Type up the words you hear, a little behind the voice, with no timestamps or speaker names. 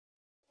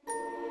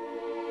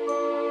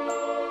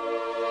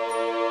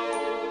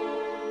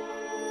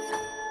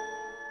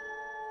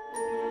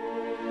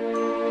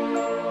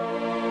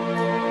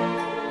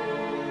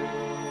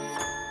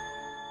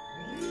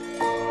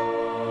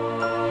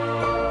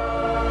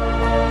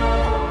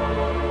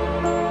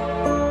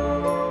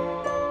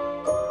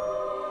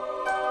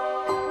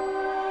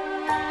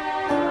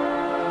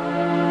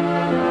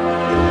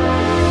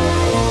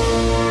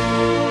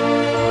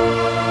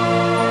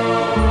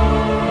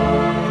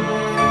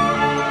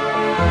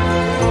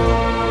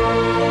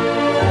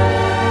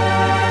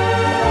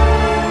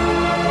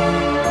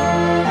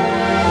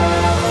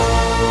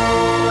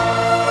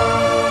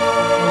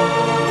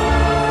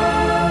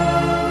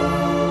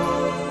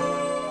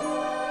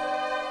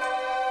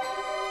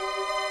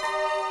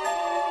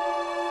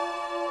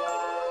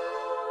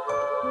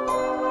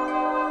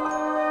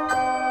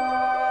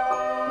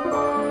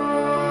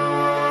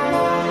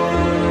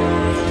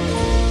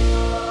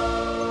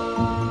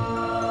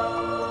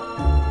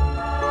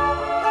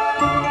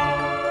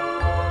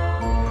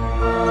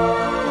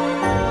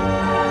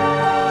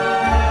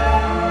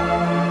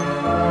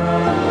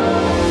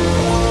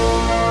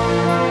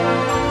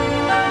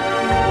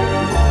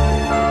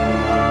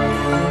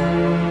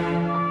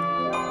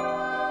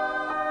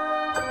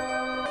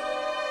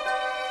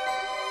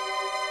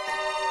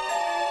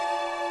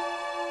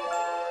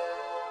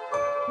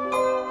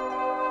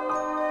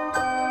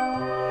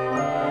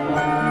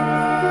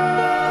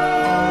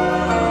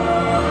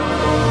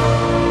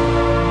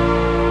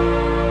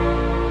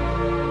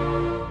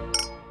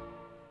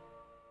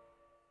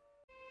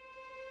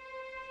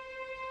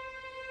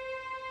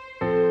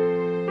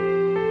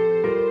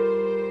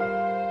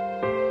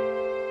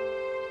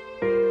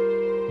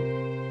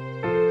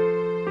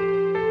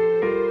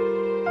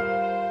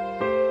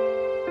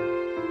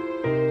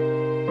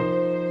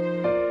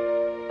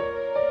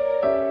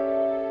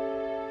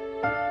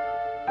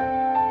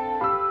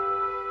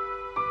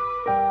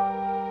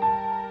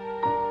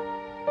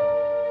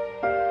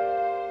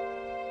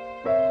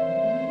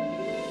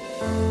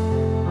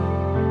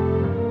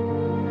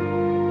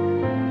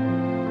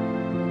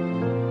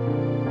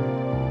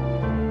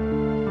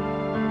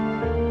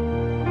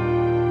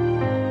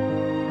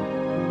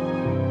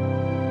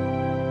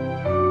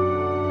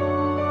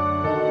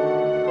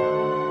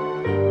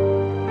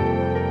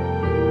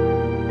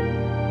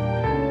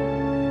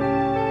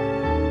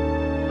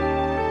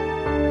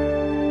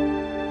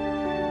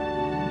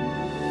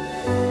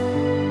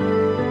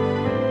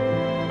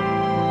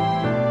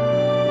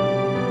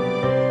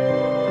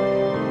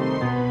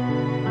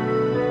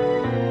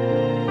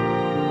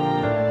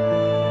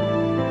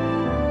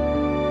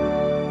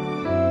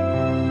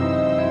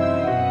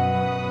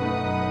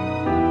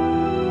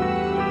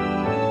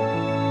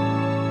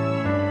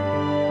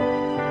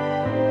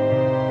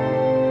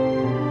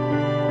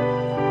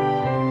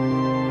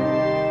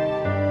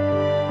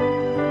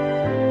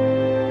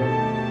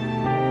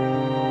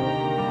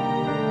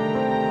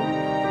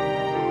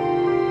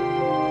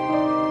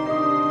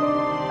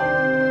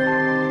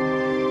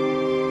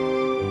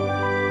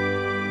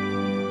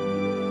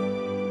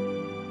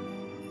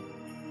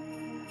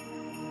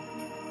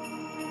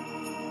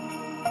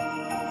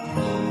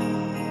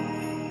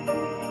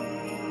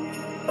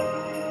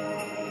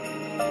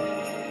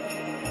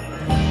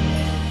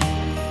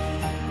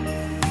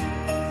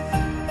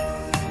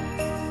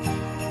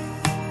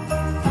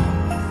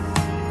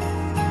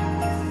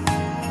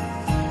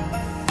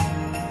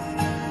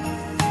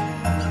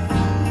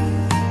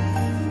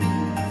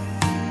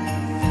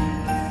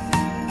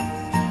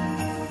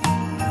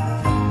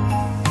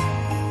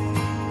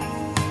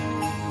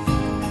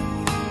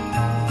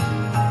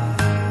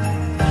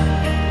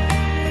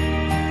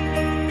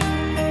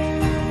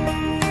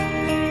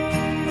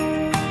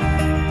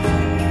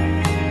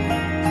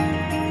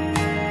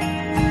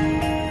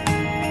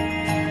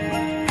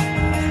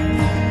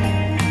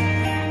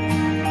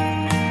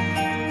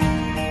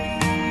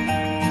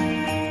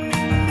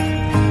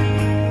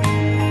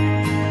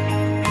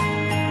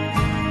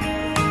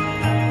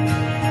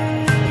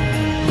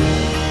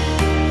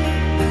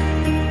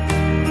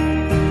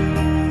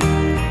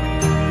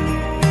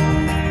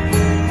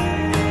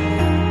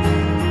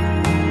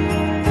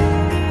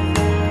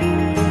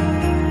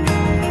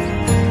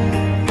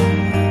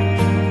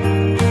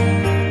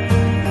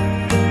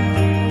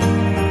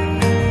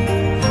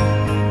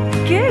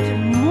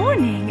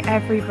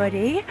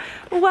everybody,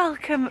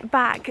 welcome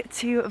back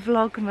to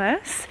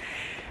Vlogmas.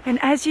 And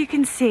as you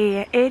can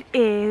see, it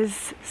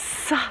is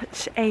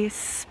such a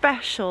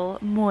special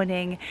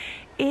morning.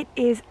 It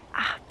is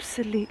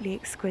absolutely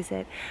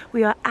exquisite.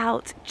 We are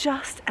out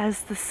just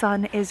as the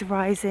sun is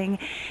rising.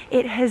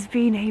 It has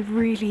been a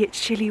really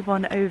chilly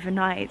one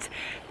overnight.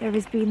 There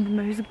has been the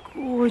most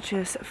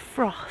gorgeous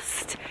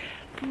frost,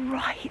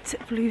 bright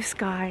blue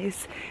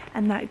skies,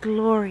 and that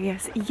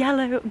glorious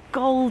yellow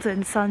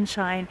golden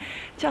sunshine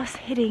just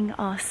hitting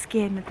our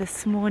skin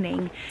this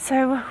morning.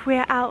 So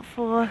we're out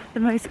for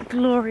the most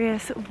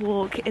glorious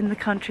walk in the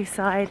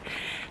countryside,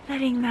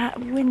 letting that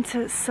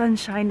winter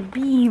sunshine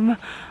beam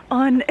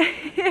on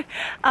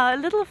our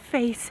little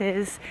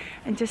faces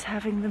and just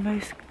having the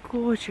most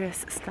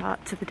gorgeous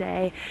start to the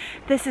day.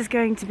 This is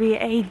going to be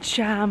a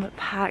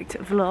jam-packed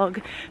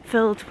vlog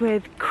filled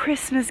with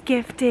Christmas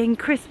gifting,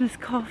 Christmas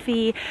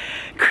coffee,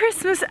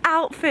 Christmas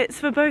outfits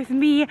for both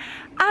me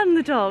and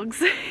the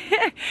dogs.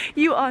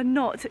 You are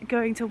not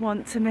going to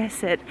want to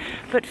miss it.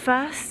 But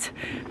first,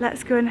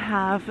 let's go and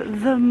have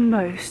the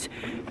most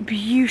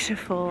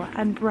beautiful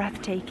and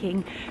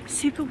breathtaking,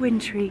 super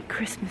wintry,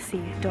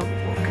 Christmassy dog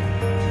walk.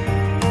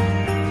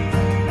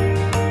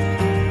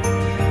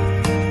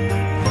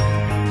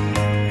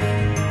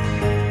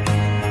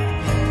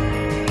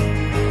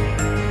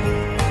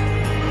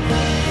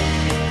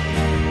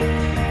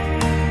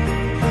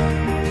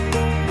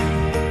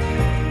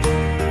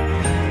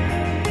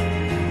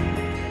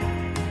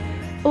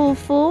 All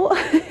four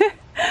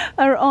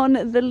are on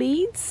the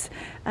leads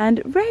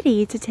and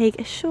ready to take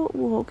a short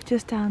walk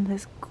just down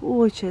this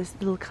gorgeous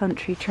little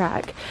country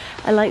track.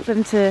 I like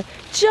them to,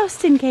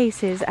 just in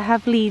cases,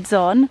 have leads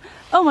on.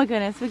 Oh my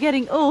goodness, we're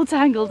getting all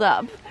tangled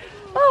up.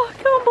 Oh,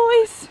 come on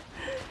boys.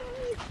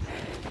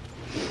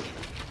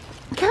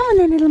 Come on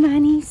then, little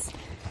manies.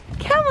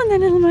 Come on then,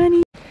 little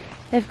manies.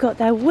 They've got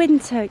their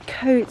winter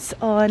coats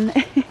on,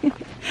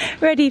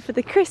 ready for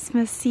the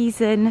Christmas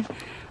season.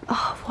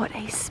 Oh, what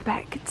a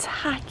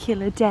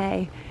spectacular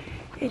day.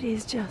 It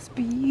is just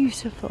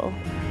beautiful.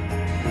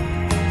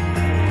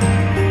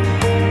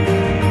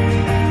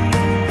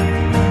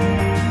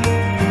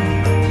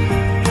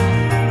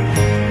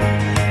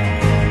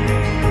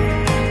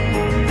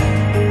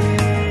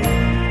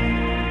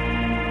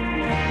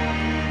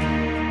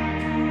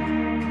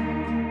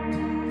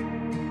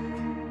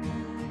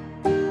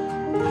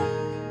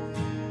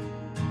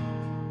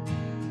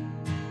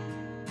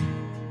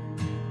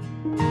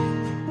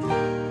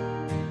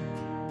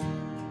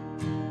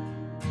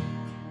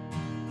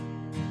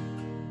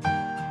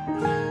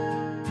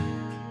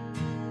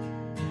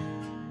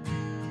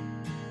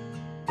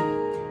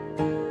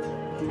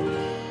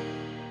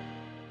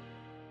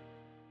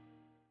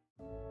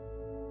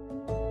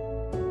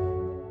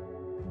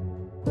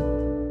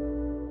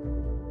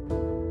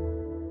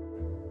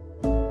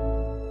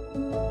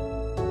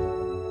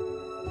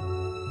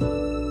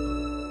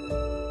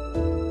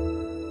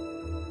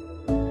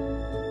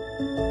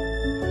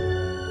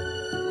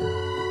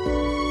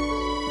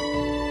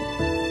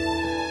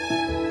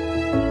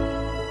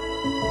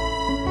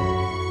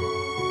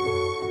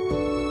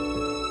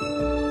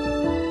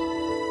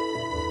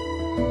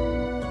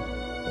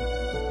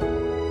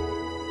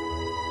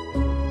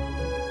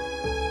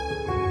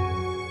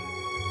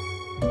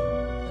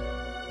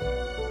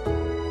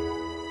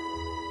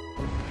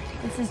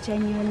 This is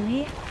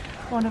genuinely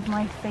one of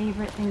my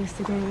favourite things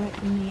to do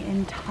in the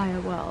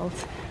entire world.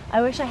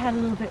 I wish I had a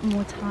little bit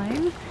more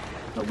time,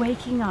 but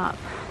waking up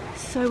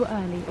so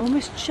early,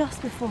 almost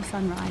just before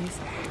sunrise,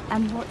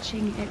 and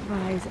watching it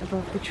rise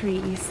above the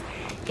trees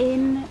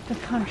in the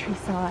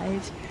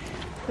countryside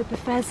with the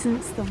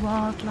pheasants, the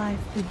wildlife,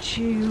 the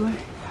dew,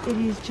 it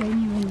is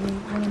genuinely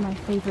one of my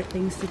favourite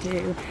things to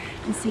do.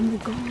 And seeing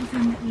the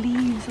golden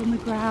leaves on the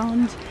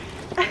ground,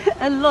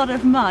 a lot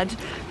of mud,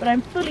 but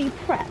I'm fully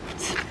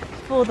prepped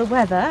for the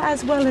weather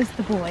as well as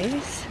the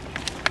boys.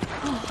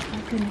 Oh my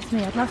goodness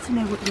me, I'd love to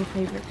know what your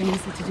favourite things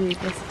to do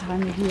this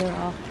time of year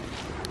are.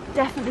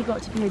 Definitely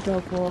got to be a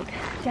dog walk,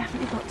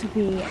 definitely got to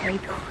be a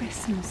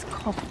Christmas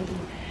coffee,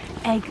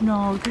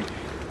 eggnog,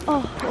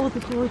 oh, all the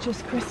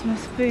gorgeous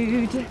Christmas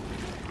food.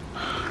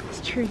 Oh,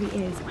 this truly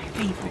is my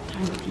favourite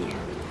time of year.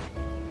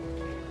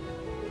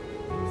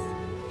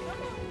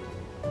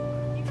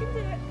 You can do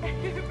it.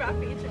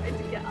 Raffy trying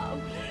to get up.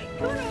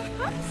 Come on,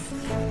 pups.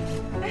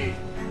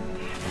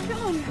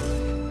 Come on.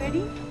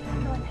 Ready?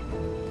 Come on.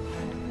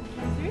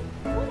 Through.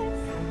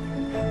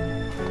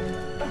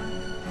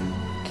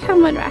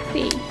 Come on,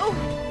 Raffy. Oh,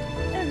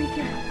 there we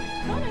go.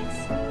 Come on,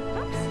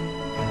 ups.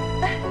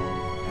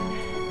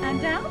 And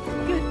down.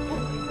 Good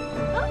boy.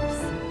 Ups.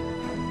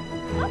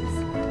 Ups.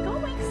 Go,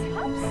 Max.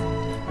 Ups.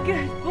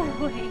 Good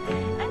boy.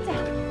 And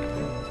down.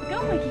 Go,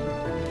 Wiggy.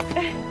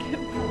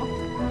 Good boy.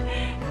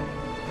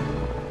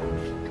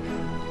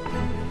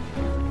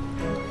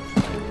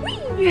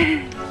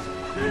 Whee!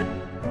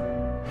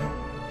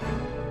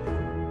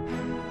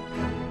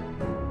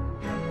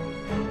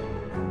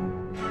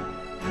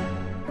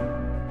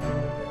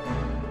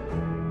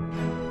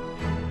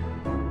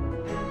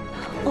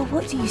 Oh,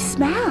 what do you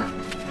smell?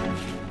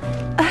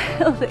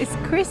 feel those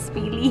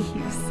crispy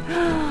leaves.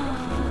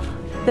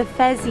 The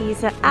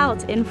Fezzies are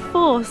out in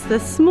force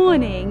this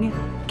morning.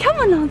 Come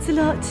on,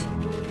 Lancelot.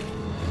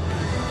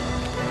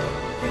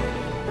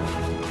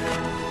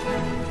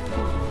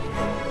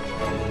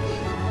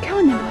 Come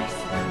on then, boys.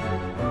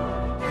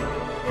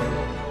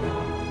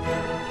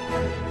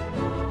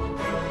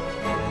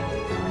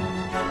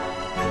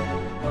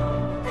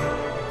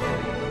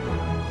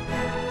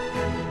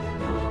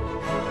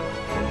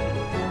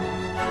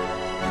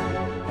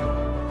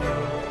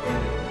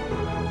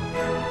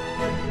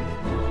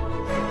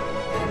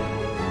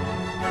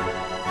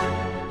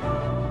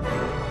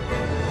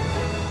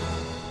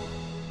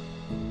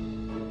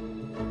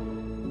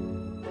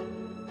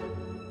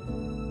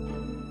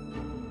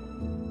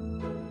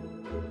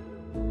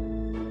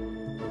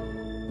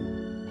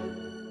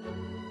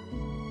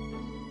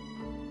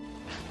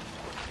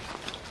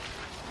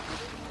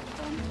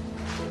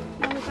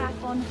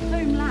 On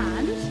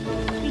homeland,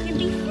 we can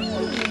be free.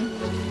 We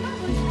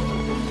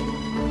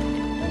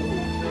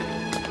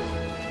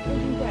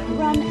can go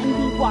run and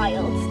be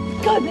wild.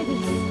 Go,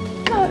 babies!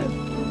 Go!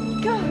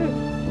 Go!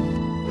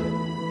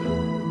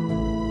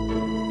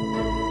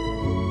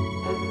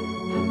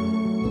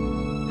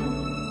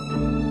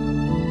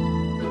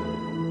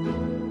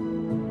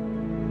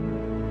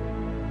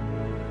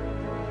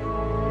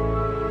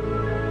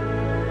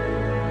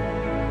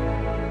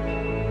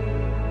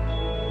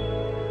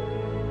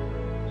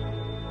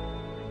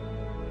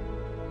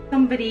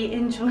 Somebody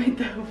enjoyed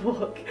their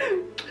walk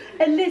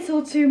a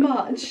little too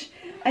much.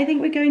 I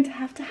think we're going to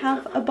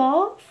have a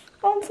bath,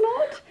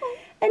 Lancelot.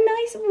 A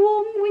nice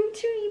warm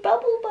wintry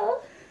bubble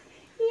bath.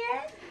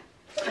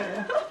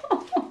 Yeah.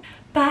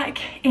 Back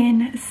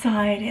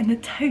inside in the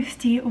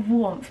toasty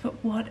warmth,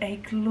 but what a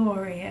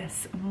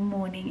glorious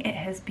morning it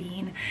has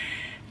been.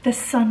 The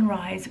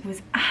sunrise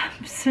was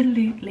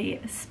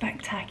absolutely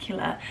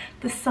spectacular.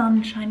 The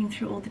sun shining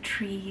through all the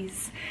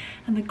trees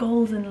and the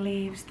golden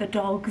leaves, the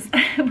dogs.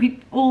 We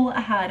all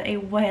had a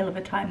whale of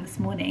a time this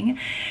morning.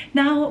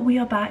 Now we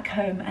are back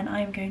home and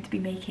I'm going to be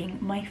making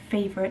my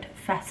favourite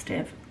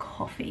festive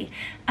coffee.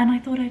 And I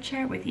thought I'd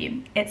share it with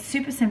you. It's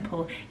super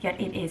simple, yet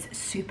it is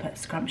super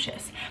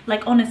scrumptious.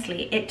 Like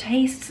honestly, it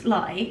tastes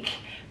like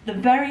the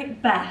very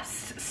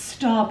best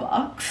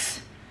Starbucks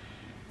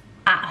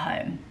at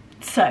home.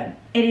 So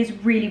it is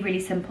really,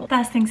 really simple.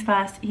 First things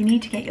first, you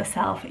need to get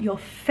yourself your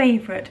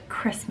favorite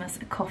Christmas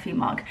coffee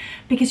mug,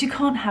 because you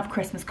can't have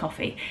Christmas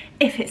coffee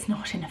if it's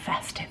not in a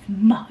festive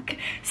mug.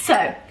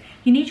 So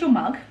you need your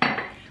mug.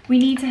 We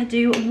need to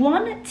do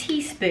 1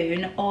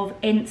 teaspoon of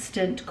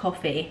instant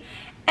coffee.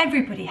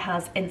 Everybody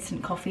has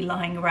instant coffee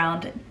lying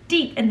around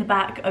deep in the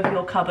back of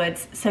your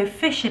cupboards, so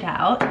fish it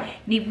out.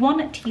 You need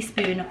 1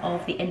 teaspoon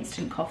of the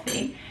instant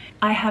coffee.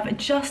 I have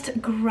just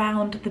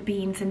ground the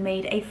beans and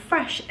made a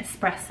fresh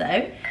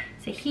espresso,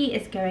 so he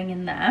is going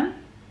in there.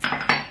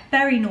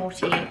 Very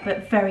naughty,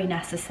 but very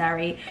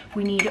necessary.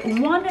 We need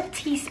 1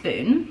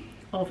 teaspoon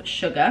of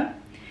sugar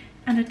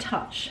and a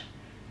touch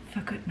for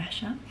good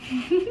measure.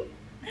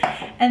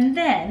 And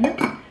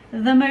then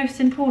the most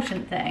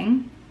important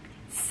thing,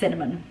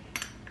 cinnamon.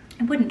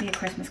 It wouldn't be a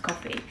Christmas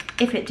coffee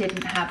if it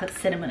didn't have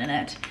cinnamon in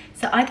it.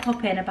 So I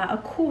pop in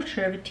about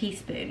 1/4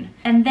 teaspoon.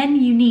 And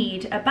then you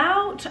need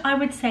about, I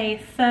would say,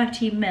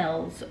 30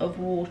 mils of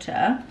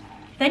water.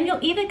 Then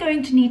you're either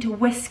going to need to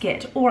whisk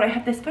it, or I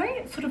have this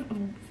very sort of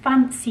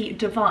fancy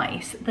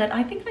device that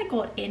I think I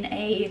got in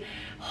a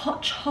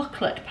hot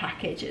chocolate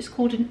package. It's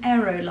called an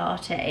Aero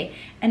Latte,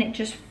 and it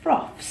just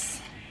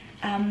froths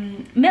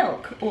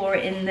milk, or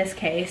in this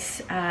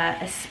case,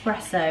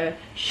 espresso,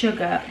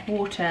 sugar,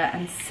 water,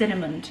 and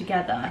cinnamon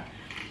together.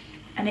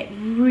 And it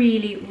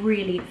really,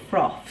 really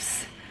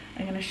froths.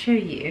 I'm going to show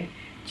you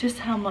just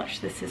how much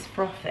this is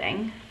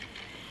frothing.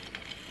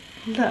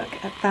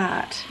 Look at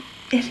that.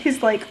 It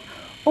is like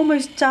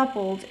almost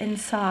doubled in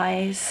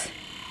size.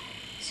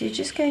 So you're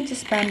just going to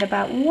spend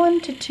about 1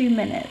 to 2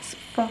 minutes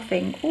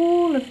frothing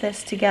all of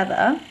this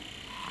together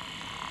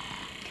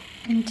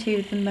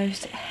into the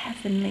most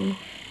heavenly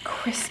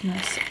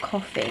Christmas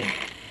coffee.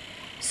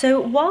 So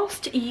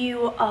whilst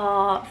you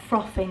are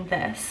frothing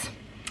this,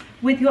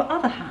 with your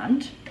other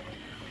hand,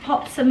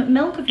 pop some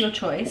milk of your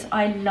choice.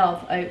 I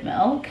love oat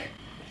milk.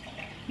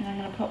 And I'm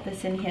going to pop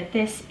this in here.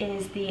 This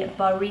is the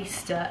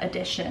barista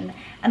edition,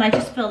 and I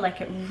just feel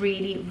like it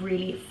really,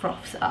 really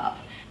froths up.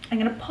 I'm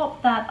going to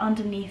pop that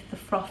underneath the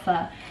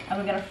frother, and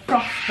we're going to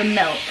froth the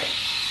milk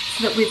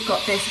so that we've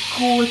got this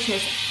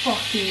gorgeous,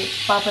 frothy,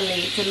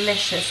 bubbly,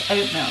 delicious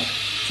oat milk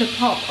to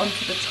pop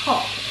onto the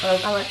top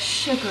of our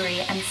sugary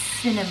and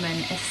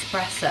cinnamon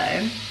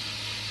espresso.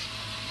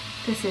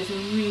 This is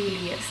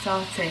really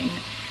starting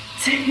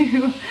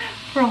to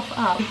froth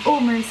up. We've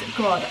almost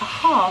got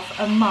half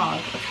a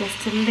mug of this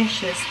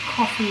delicious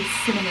coffee,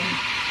 cinnamon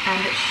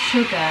and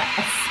sugar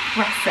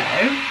espresso.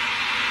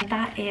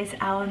 That is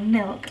our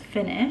milk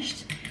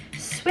finished.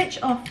 Switch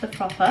off the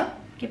frother,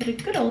 give it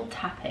a good old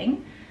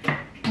tapping,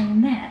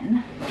 and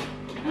then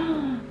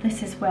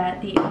this is where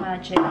the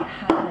magic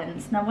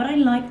happens. Now what I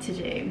like to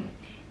do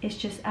is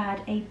just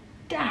add a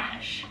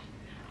dash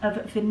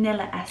of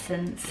vanilla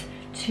essence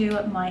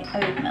to my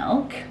oat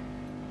milk,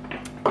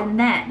 and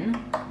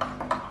then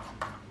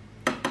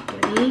give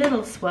it a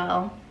little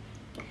swirl,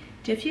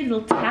 do a few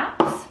little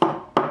taps,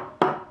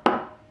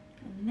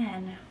 and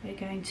then we're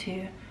going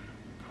to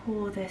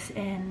pour this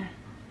in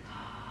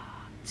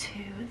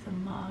to the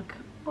mug.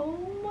 Oh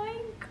my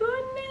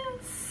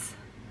goodness,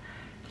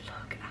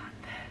 look at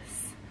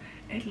this,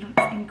 it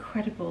looks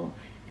incredible.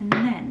 And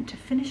then to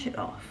finish it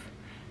off,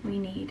 we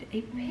need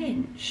a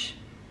pinch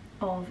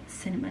of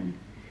cinnamon,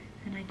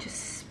 and I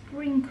just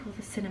sprinkle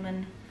the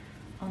cinnamon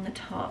on the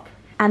top.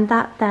 And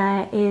that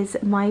there is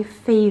my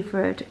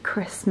favorite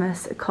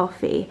Christmas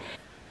coffee.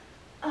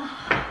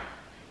 Oh,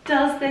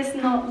 does this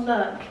not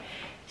look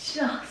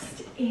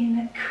just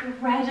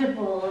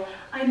incredible?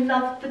 I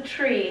love the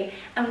tree,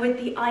 and with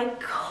the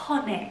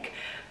iconic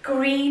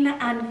green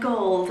and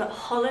gold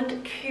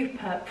Holland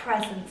Cooper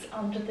presents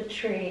under the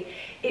tree,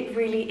 it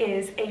really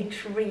is a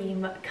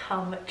dream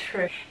come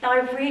true. Now,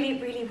 I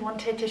really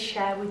wanted to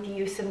share with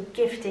you some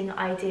gifting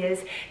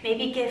ideas,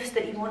 maybe gifts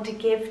that you want to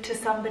give to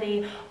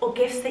somebody or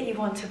gifts that you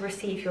want to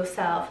receive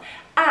yourself,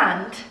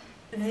 and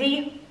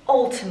the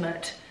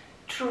ultimate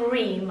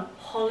dream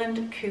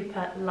Holland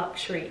Cooper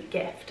luxury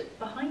gift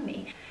behind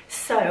me.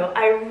 So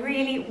I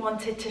really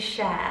wanted to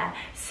share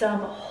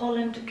some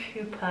Holland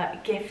Cooper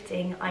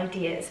gifting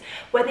ideas,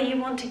 whether you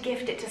want to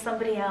gift it to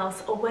somebody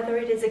else or whether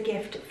it is a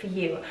gift for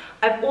you.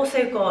 I've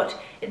also got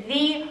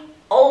the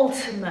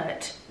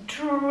ultimate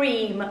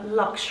dream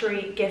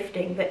luxury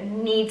gifting that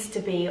needs to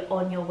be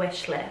on your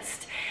wish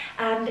list.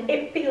 And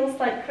it feels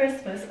like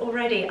Christmas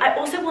already. I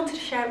also wanted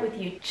to share it with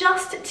you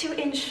just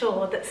to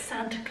ensure that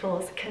Santa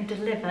Claus can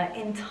deliver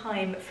in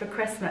time for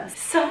Christmas.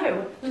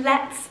 So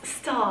let's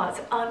start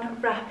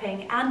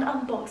unwrapping and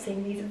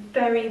unboxing these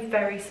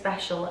very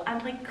special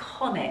and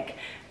iconic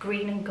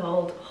green and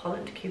gold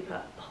Holland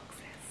Cooper boxes.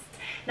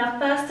 Now,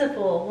 first of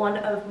all, one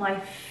of my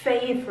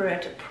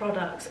favorite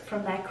products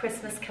from their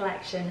Christmas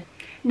collection.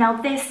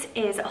 Now, this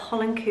is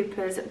Holland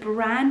Cooper's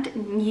brand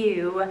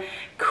new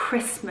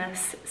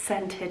Christmas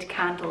scented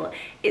candle.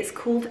 It's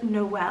called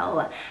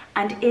Noel,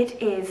 and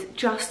it is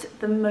just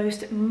the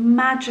most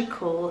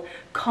magical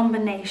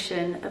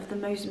combination of the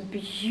most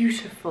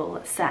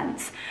beautiful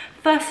scents.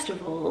 First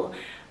of all,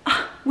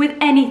 with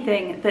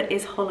anything that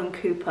is Holland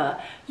Cooper,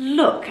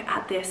 look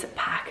at this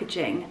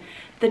packaging.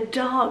 The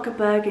dark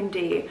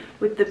burgundy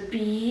with the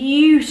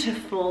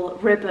beautiful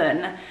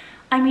ribbon.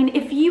 I mean,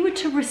 if you were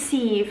to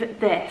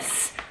receive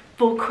this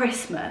for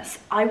Christmas,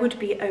 I would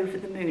be over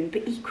the moon,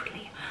 but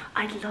equally,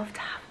 I'd love to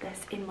have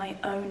this in my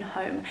own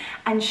home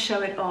and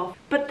show it off.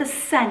 But the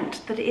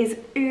scent that is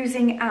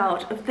oozing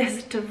out of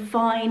this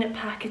divine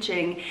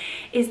packaging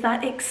is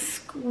that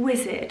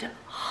exquisite,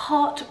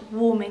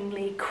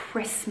 heartwarmingly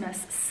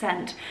Christmas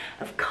scent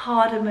of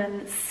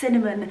cardamom,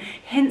 cinnamon,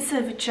 hints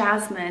of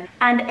jasmine,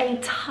 and a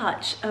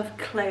touch of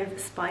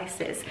clove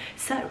spices.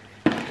 So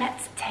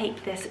let's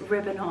take this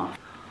ribbon off.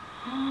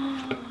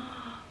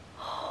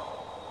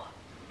 Oh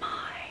my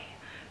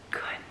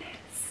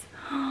goodness.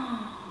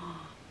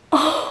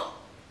 Oh,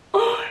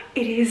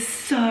 it is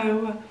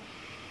so,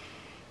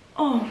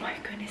 oh my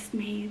goodness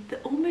me, the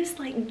almost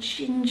like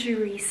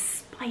gingery,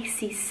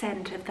 spicy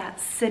scent of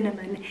that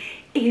cinnamon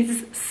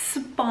is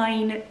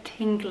spine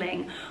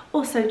tingling.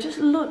 Also, just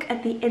look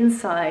at the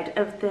inside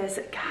of this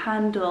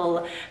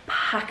candle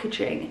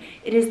packaging.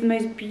 It is the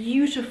most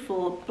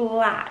beautiful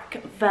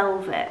black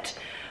velvet.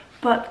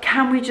 But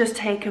can we just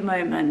take a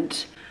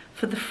moment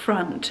for the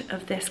front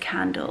of this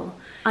candle?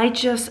 I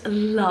just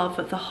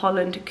love the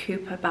Holland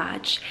Cooper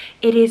badge.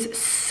 It is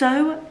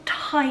so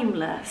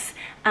timeless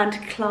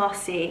and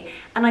classy,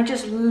 and I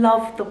just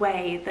love the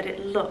way that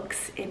it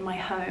looks in my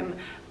home.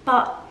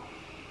 But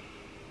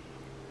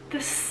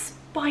the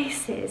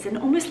spices and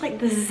almost like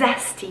the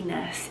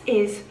zestiness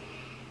is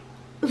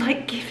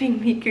like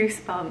giving me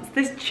goosebumps.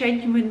 This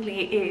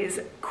genuinely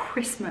is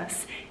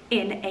Christmas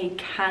in a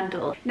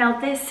candle. Now,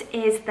 this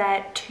is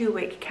their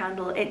 2-wick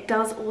candle. It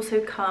does also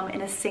come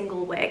in a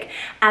single wick,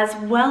 as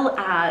well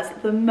as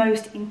the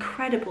most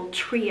incredible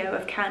trio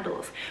of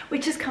candles,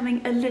 which is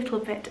coming a little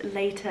bit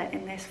later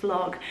in this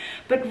vlog.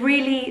 But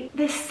really,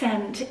 this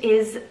scent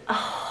is a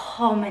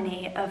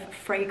harmony of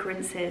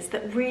fragrances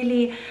that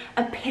really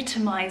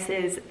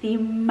epitomizes the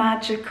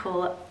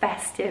magical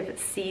festive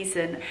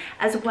season,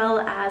 as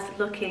well as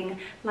looking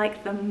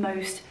like the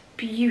most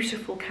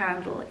beautiful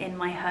candle in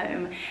my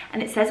home.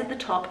 And it says at the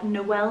top,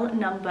 Noel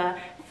number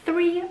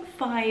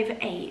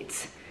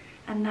 358,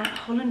 and that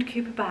Holland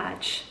Cooper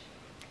badge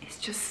is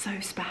just so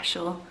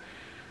special.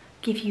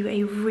 Give you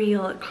a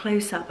real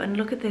close-up and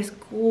look at this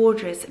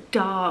gorgeous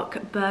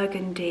dark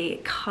burgundy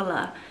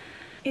color.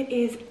 It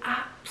is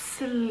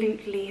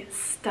absolutely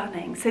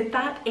stunning. So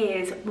that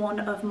is one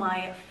of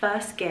my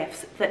first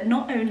gifts that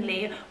not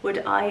only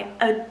would I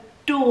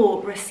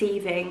adore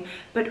receiving,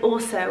 but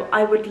also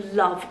I would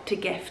love to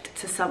gift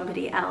to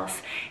somebody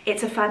else.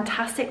 It's a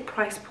fantastic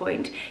price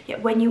point,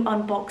 yet when you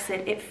unbox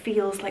it, it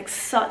feels like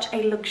such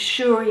a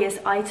luxurious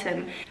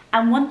item.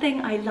 And one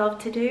thing I love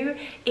to do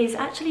is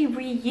actually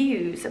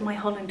reuse my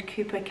Holland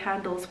Cooper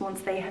candles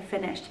once they have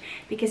finished,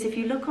 because if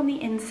you look on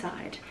the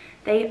inside,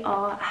 they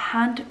are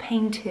hand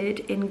painted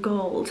in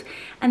gold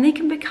and they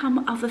can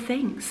become other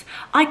things.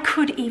 I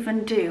could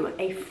even do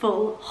a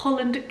full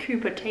Holland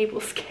Cooper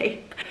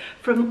tablescape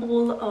from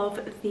all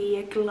of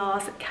the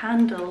glass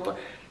candle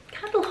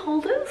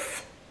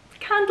holders,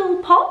 candle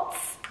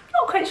pots.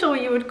 Not quite sure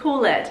what you would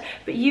call it,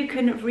 but you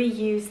can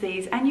reuse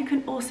these and you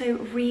can also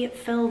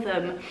refill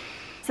them.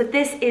 So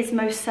this is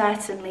most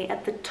certainly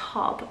at the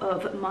top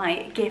of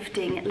my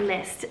gifting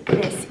list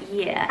this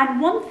year. And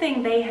one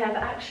thing they have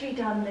actually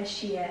done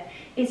this year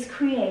is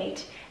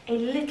create a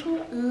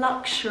little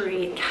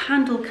luxury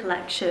candle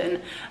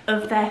collection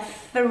of their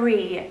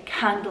 3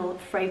 candle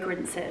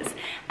fragrances.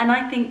 And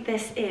I think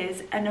this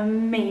is an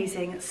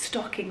amazing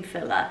stocking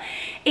filler.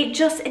 It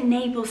just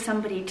enables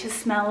somebody to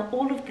smell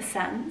all of the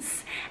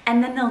scents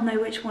and then they'll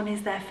know which one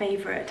is their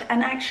favorite.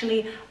 And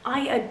actually,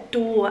 I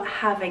adore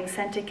having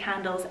scented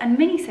candles and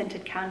mini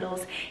scented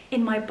candles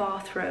in my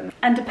bathroom.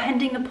 And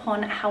depending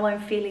upon how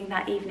I'm feeling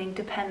that evening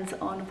depends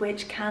on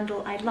which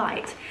candle I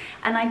light.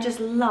 And I just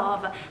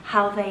love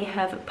how they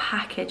have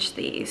packaged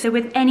these. So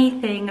with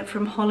anything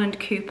from Holland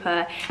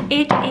Cooper,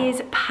 it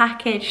is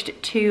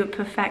packaged to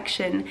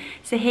perfection.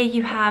 So here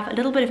you have a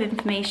little bit of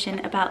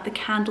information about the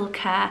candle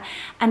care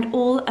and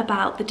all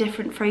about the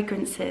different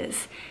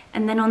fragrances.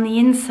 And then on the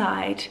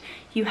inside,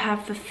 you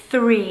have the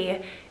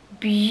 3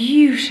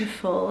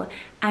 beautiful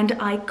and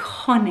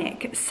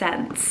iconic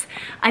scents.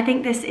 I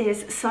think this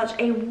is such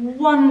a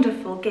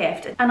wonderful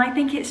gift, and I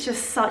think it's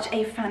just such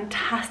a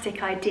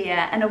fantastic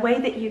idea and a way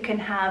that you can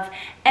have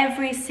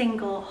every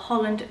single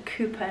Holland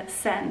Cooper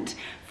scent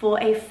for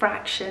a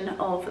fraction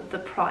of the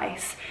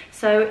price.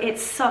 So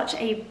it's such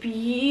a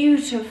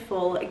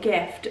beautiful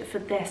gift for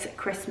this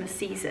Christmas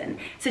season.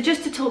 So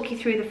just to talk you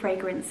through the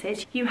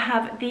fragrances, you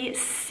have the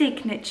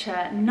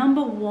signature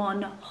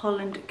 #1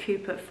 Holland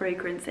Cooper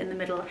fragrance in the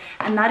middle,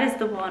 and that is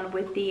the one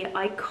with the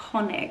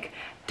iconic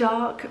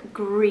dark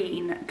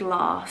green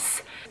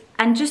glass.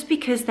 And just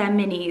because they're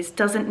minis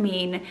doesn't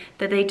mean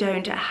that they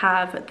don't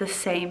have the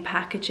same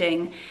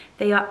packaging.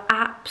 They are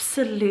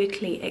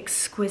absolutely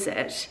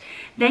exquisite.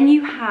 Then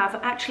you have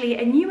actually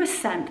a newer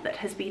scent that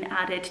has been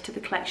added to the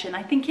collection.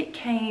 I think it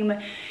came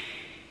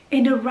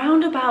in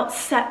around about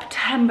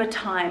September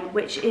time,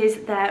 which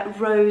is their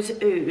Rose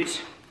Oud.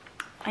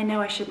 I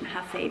know I shouldn't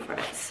have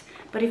favorites,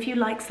 but if you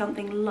like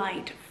something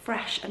light,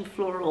 fresh and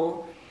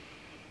floral,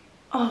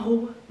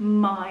 oh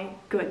my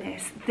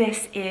goodness,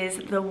 this is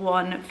the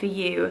one for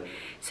you.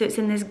 So it's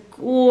in this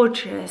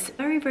gorgeous,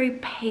 very, very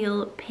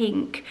pale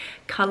pink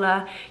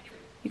color.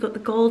 You've got the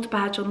gold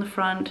badge on the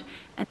front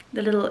and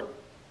the little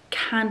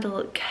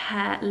candle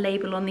care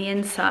label on the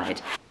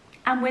inside.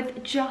 And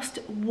with just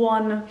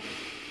one,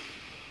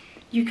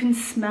 you can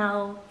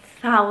smell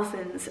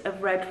thousands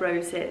of red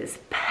roses,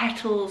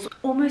 petals,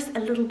 almost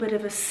a little bit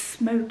of a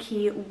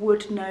smoky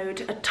wood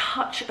note, a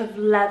touch of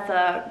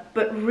leather,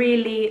 but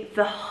really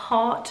the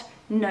heart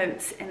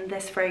notes in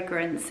this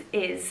fragrance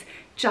is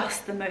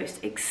just the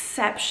most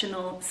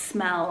exceptional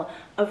smell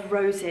of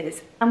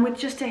roses, and with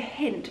just a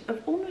hint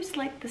of almost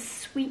like the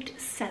sweet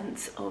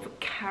sense of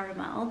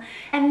caramel.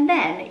 And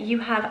then you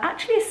have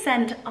actually a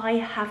scent I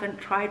haven't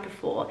tried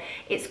before.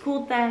 It's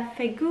called their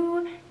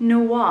Feuille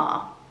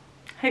Noire.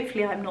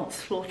 Hopefully I'm not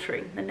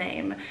slaughtering the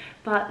name,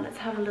 but let's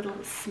have a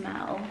little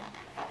smell.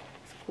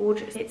 It's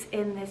gorgeous. It's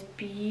in this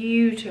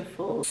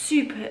beautiful,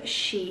 super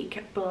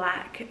chic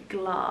black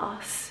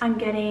glass. I'm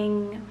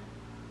getting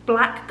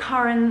black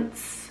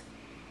currants,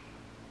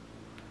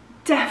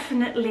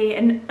 definitely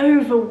an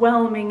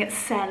overwhelming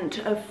scent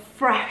of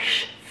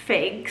fresh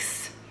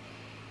figs,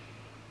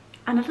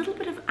 and a little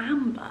bit of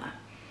amber.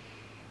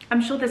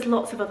 I'm sure there's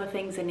lots of other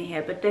things in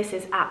here, but this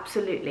is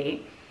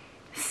absolutely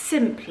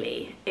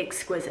simply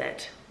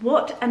exquisite.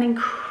 What an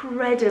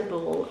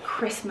incredible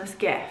Christmas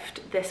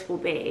gift this will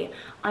be.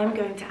 I'm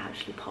going to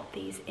actually pop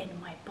these in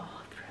my bathroom.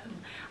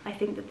 I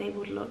think that they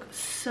would look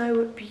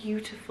so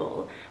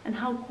beautiful, and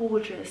how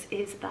gorgeous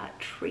is that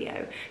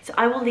trio. So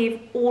I will leave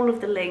all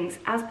of the links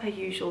as per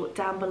usual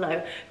down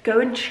below. Go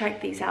and check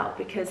these out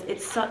because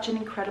it's such an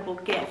incredible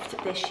gift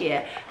this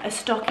year, a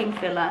stocking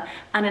filler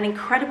and an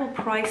incredible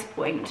price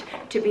point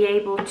to be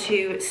able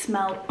to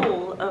smell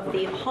all of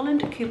the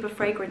Holland Cooper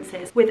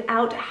fragrances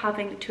without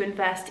having to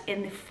invest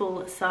in the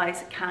full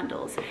size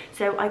candles.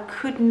 So I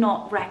could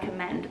not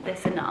recommend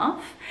this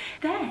enough.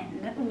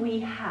 Then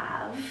we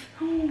have,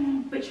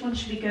 which one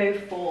should we go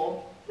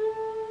for?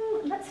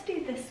 Let's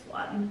do this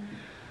one.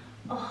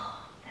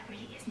 Oh, there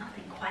really is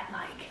nothing quite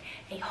like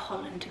a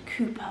Holland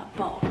Cooper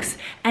box,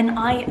 and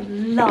I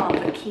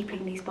love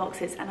keeping these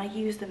boxes and I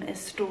use them as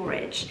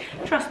storage.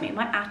 Trust me,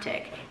 my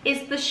attic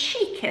is the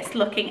chicest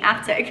looking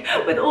attic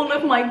with all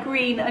of my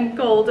green and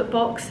gold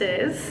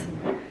boxes.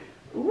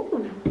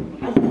 Ooh.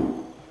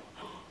 Oh,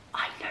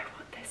 I know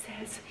what this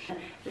is.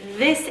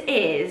 This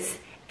is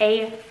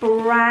a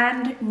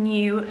brand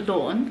new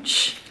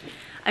launch.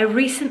 I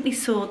recently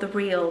saw the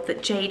reel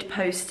that Jade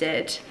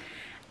posted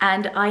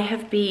and I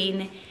have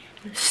been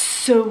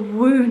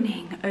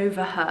swooning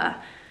over her.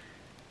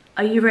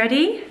 Are you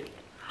ready?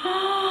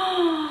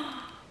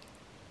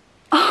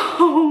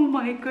 Oh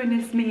my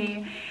goodness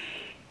me.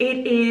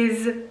 It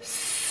is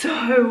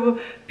so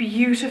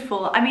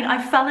beautiful. I mean, I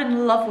fell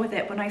in love with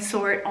it when I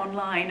saw it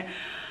online,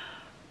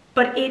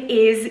 but it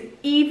is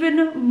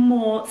even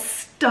more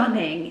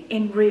stunning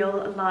in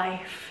real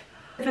life.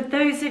 For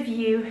those of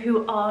you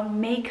who are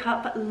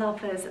makeup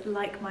lovers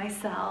like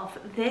myself,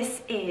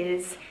 this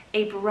is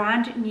a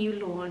brand new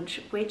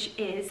launch, which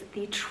is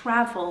the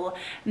travel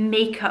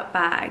makeup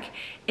bag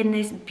in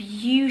this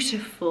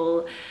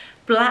beautiful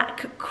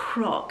black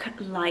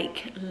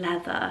croc-like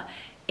leather.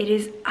 It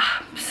is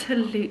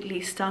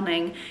absolutely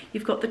stunning.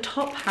 You've got the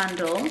top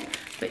handle,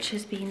 which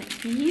has been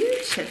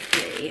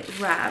beautifully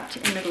wrapped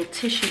in little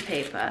tissue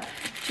paper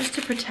just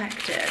to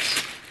protect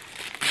it.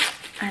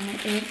 And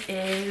it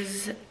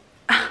is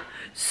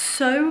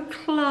so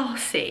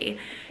classy.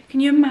 Can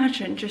you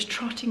imagine just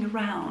trotting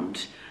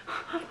around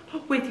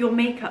with your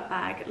makeup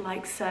bag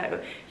like so?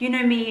 You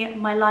know me,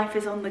 my life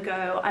is on the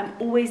go. I'm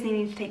always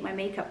needing to take my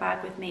makeup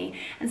bag with me,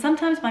 and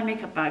sometimes my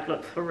makeup bag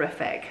looks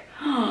horrific.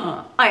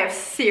 I have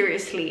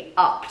seriously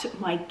upped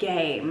my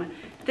game.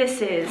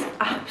 This is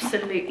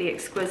absolutely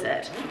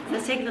exquisite.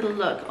 Let's take a little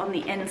look on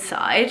the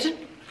inside.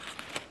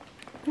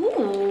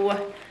 Ooh,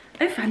 oh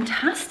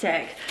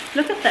fantastic.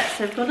 Look at this,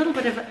 so I've got a little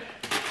bit of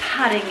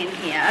padding in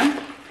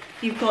here.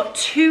 You've got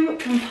two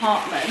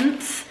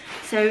compartments,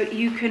 so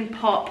you can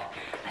pop,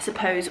 I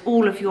suppose,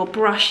 all of your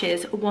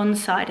brushes one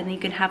side, and then you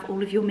can have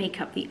all of your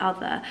makeup the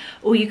other.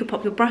 Or you could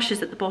pop your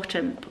brushes at the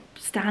bottom,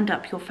 stand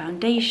up your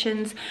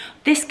foundations.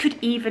 This could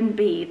even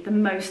be the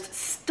most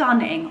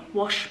stunning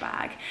wash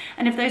bag.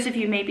 And if those of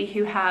you maybe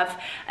who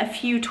have a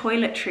few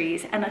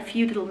toiletries and a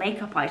few little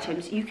makeup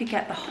items, you could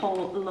get the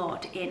whole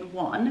lot in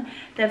one.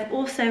 They've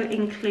also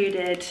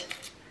included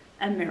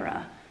a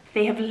mirror.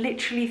 They have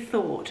literally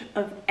thought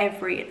of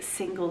every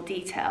single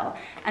detail.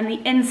 And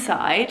the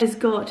inside has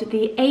got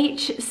the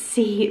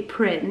HC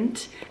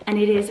print, and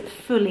it is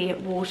fully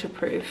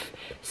waterproof.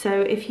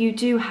 So if you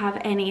do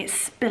have any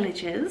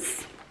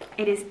spillages,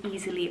 it is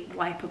easily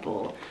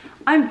wipeable.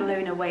 I'm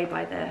blown away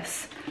by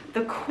this.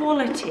 The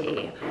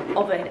quality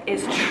of it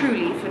is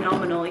truly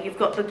phenomenal. You've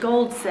got the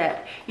gold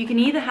zip. You can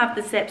either have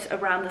the zips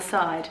around the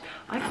side.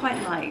 I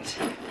quite liked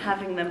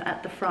having them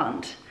at the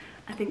front.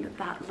 I think that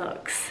that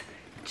looks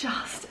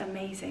just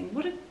amazing.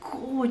 What a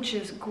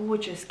gorgeous,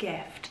 gorgeous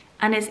gift.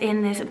 And it's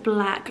in this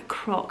black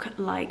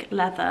croc-like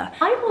leather.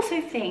 I also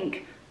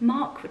think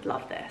Mark would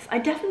love this. I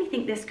definitely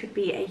think this could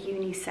be a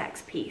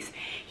unisex piece.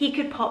 He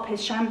could pop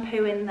his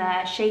shampoo in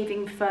there,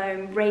 shaving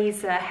foam,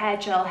 razor, hair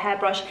gel,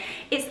 hairbrush.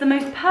 It's the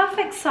most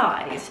perfect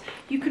size.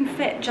 You can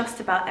fit just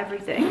about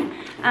everything.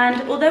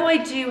 And although I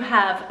do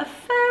have a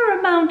fair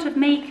amount of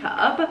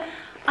makeup,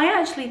 I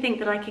actually think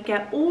that I could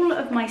get all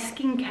of my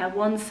skincare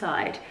one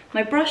side,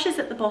 my brushes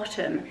at the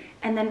bottom,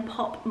 and then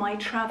pop my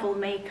travel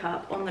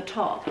makeup on the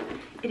top.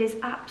 It is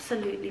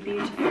absolutely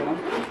beautiful.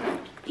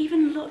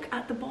 Even look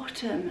at the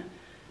bottom.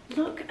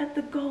 Look at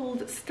the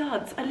gold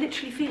studs. I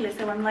literally feel as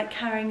though I'm like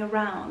carrying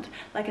around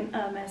like an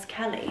Hermes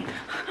Kelly.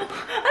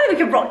 I think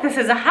we could rock this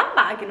as a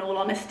handbag in all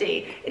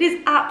honesty. It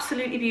is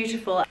absolutely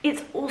beautiful.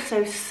 It's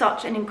also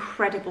such an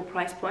incredible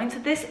price point. So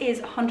this is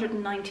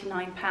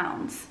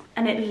 £199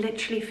 and it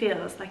literally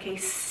feels like a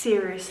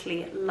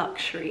seriously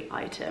luxury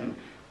item.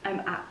 I'm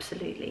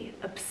absolutely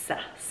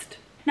obsessed.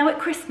 Now at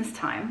Christmas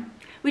time,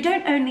 we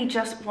don't only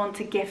just want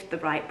to gift the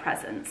right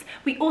presents,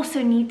 we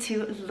also need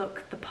to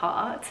look the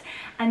part.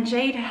 And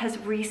Jade has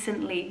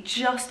recently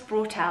just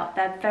brought out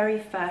their very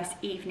first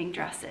evening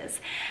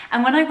dresses.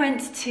 And when I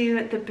went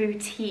to the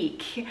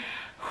boutique,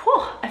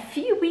 a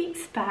few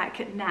weeks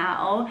back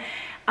now,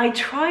 I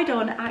tried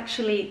on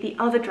actually the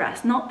other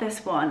dress, not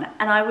this one,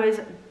 and I was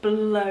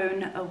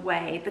blown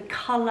away. The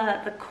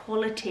color, the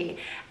quality,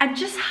 and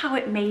just how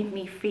it made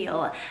me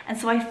feel. And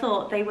so I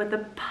thought they were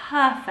the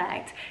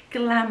perfect,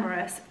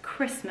 glamorous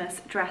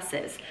Christmas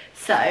dresses.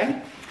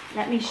 So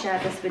let me share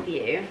this with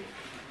you.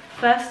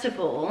 First of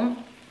all,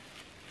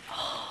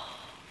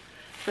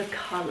 the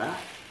color.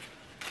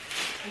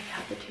 Take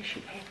out the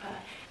tissue paper.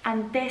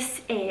 And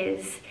this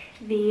is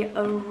the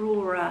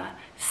Aurora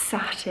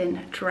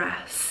satin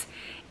dress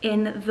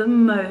in the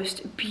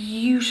most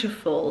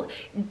beautiful,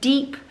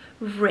 deep,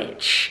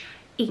 rich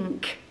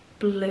ink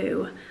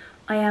blue.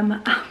 I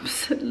am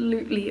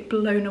absolutely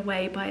blown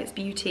away by its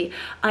beauty.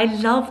 I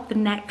love the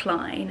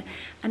neckline,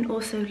 and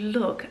also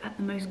look at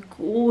the most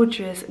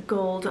gorgeous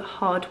gold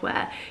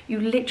hardware.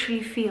 You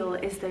literally feel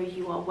as though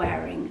you are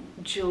wearing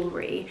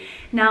jewelry.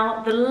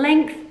 Now the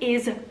length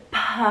is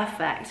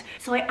perfect.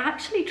 So I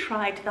actually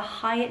tried the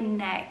high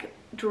neck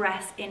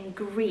dress in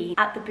green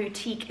at the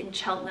boutique in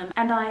Cheltenham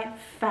and I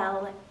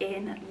fell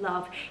in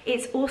love.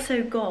 It's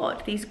also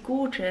got these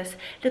gorgeous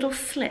little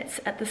slits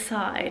at the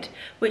side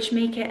which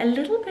make it a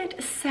little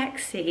bit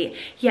sexy,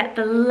 yet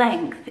the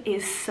length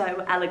is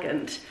so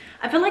elegant.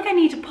 I feel like I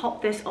need to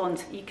pop this on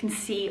so you can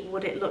see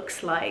what it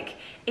looks like.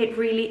 It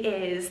really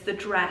is the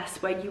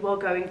dress where you are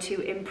going to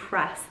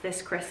impress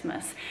this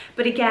Christmas.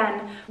 But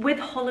again, with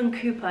Holland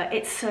Cooper,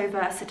 it's so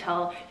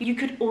versatile. You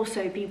could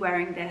also be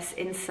wearing this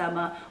in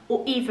summer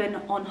or even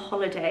on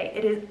holiday.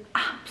 It is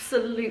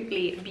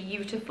absolutely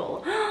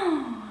beautiful.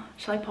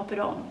 Shall I pop it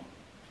on?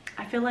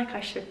 I feel like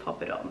I should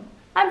pop it on.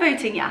 I'm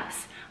voting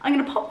yes. I'm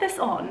gonna pop this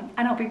on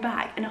and I'll be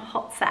back in a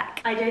hot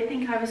sec. I don't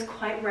think I was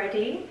quite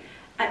ready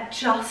at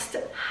just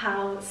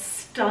how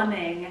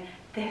stunning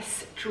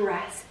this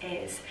dress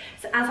is.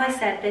 So as I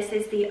said, this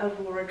is the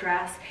Aurora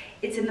dress.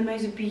 It's in the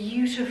most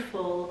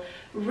beautiful,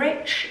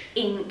 rich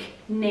ink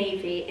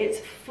navy.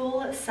 It's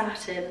full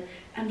satin,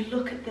 and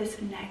look at this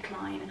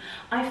neckline.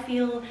 I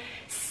feel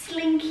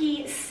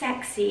slinky,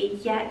 sexy,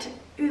 yet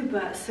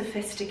uber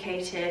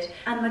sophisticated,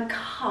 and the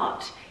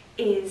cut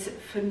is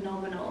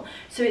phenomenal.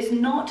 So it's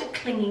not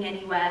clinging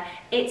anywhere,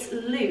 it's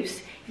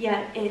loose,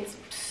 yet it's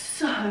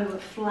so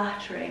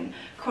flattering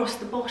across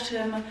the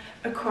bottom,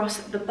 across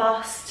the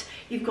bust.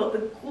 You've got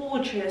the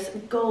gorgeous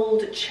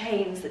gold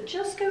chains that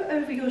just go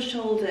over your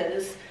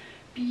shoulders,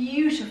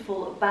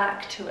 beautiful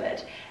back to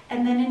it.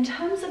 And then in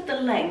terms of the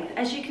length,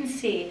 as you can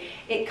see,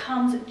 it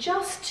comes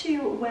just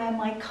to where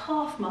my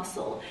calf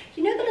muscle,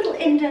 you know the little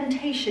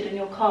indentation in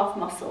your calf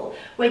muscle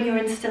when you're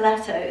in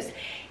stilettos,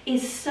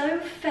 is so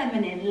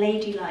feminine,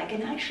 ladylike,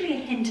 and actually a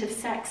hint of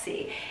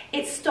sexy.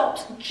 It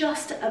stops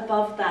just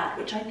above that,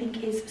 which I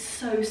think is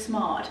so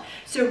smart.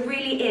 So it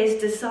really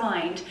is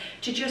designed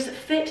to just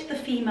fit the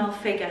female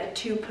figure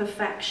to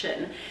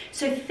perfection.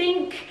 So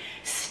think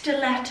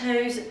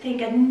stilettos,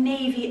 think a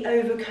navy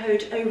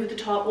overcoat over the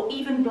top, or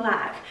even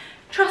black.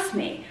 Trust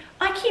me,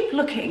 I keep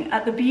looking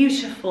at the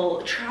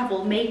beautiful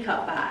travel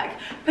makeup bag,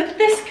 but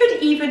this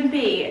could even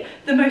be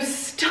the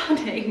most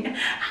stunning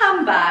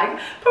handbag.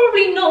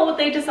 Probably not what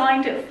they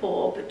designed it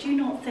for, but do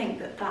not think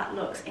that that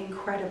looks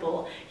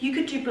incredible. You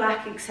could do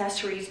black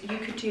accessories, you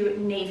could do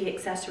navy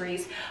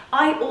accessories.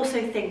 I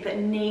also think that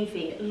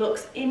navy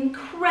looks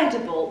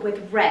incredible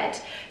with red.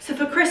 So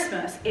for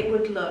Christmas, it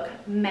would look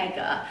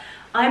mega.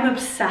 I'm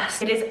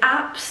obsessed. It is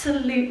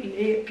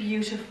absolutely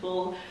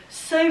beautiful,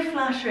 so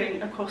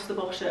flattering across the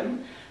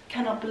bottom.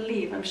 Cannot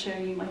believe I'm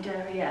showing you my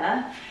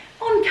derriere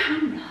on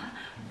camera,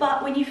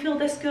 but when you feel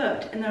this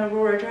good in the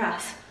Aurora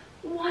dress,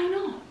 why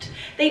not?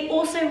 They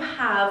also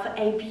have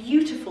a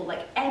beautiful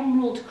like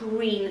emerald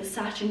green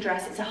satin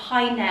dress. It's a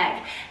high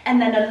neck and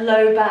then a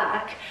low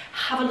back.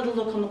 Have a little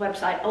look on the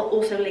website. I'll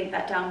also link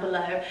that down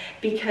below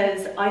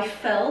because I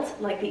felt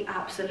like the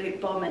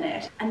absolute bomb in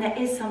it. And there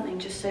is something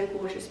just so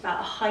gorgeous about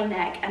a high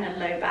neck and a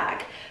low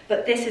back.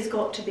 But this has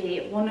got to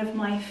be one of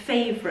my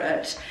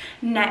favorite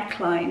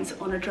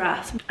necklines on a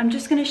dress. I'm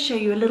just going to show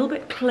you a little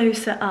bit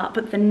closer up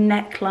at the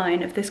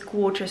neckline of this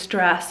gorgeous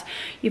dress.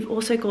 You've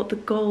also got the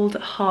gold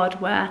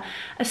hardware,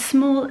 a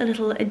small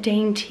little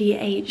dainty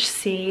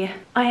HC.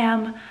 I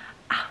am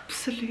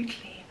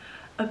absolutely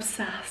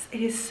obsessed.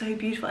 It is so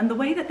beautiful, and the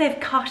way that they've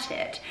cut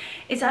it,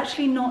 it's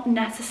actually not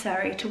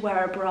necessary to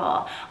wear a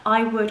bra.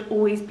 I would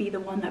always be the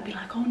one that'd be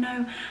like, oh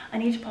no, I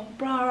need to pop a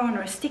bra on,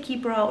 or a sticky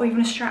bra, or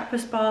even a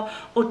strapless bra,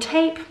 or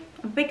tape.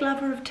 I'm a big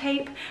lover of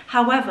tape.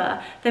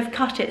 However, they've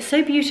cut it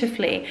so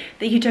beautifully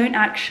that you don't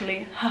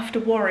actually have to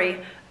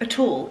worry at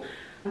all.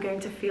 I'm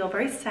going to feel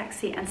very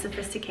sexy and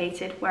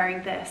sophisticated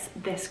wearing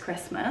this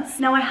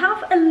Christmas. Now I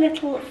have a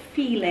little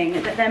feeling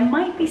that there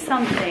might be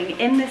something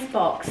in this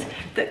box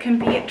that can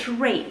be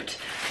draped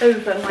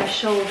over my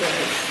shoulders.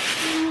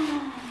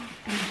 And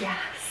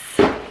yes,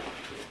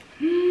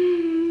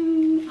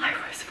 I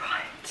was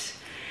right.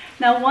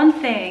 Now one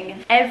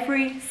thing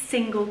every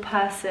single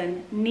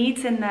person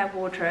needs in their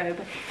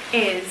wardrobe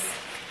is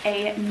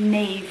a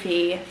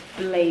navy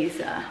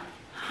blazer.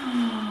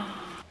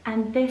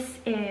 And this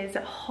is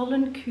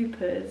Holland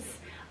Cooper's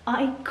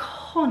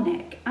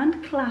iconic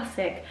and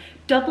classic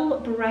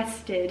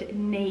double-breasted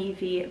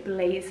navy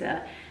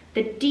blazer.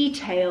 The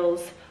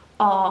details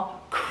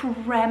are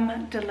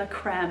creme de la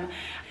creme.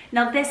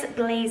 Now this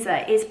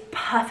blazer is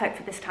perfect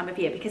for this time of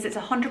year because it's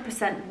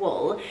 100%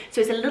 wool, so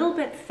it's a little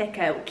bit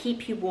thicker, it will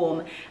keep you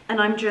warm,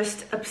 and I'm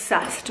just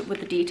obsessed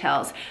with the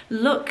details.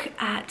 Look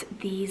at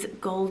these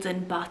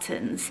golden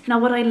buttons. Now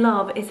what I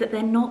love is that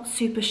they're not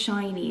super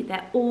shiny,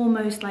 they're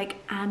almost like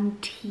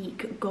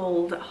antique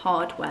gold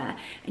hardware,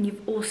 and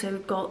you've also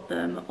got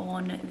them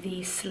on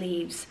the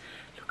sleeves.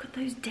 Look at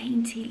those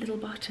dainty little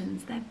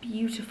buttons, they're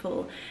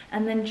beautiful.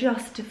 And then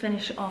just to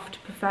finish off to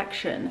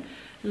perfection,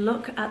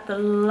 look at the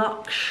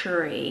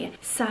luxury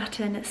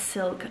satin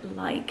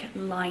silk-like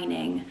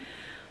lining.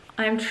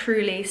 I am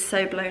truly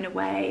so blown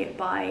away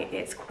by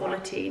its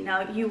quality.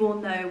 Now you all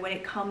know when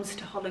it comes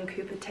to Holland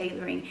Cooper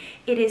tailoring,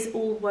 it is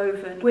all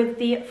woven with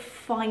the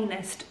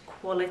finest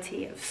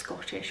quality of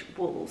Scottish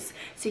wools.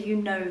 So you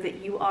know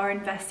that you are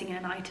investing in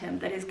an item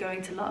that is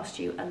going to last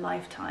you a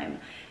lifetime.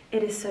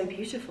 It is so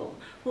beautiful.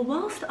 Well,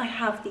 whilst I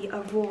have the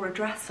Aurora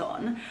dress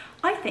on,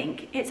 I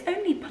think it's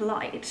only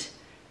polite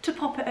to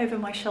pop it over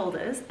my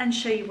shoulders and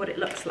show you what it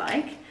looks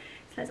like.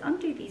 So let's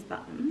undo these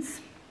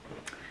buttons.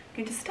 I'm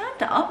going to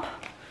stand up.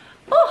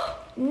 Oh,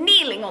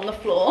 kneeling on the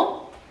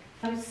floor.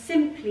 I'm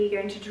simply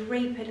going to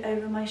drape it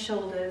over my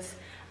shoulders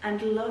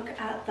and look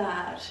at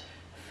that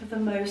for the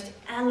most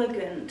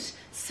elegant,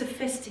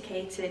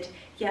 sophisticated,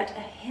 yet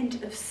a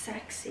hint of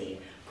sexy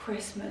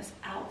Christmas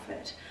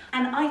outfit.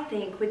 And I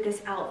think with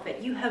this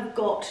outfit, you have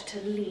got to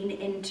lean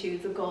into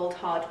the gold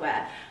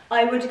hardware.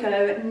 I would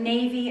go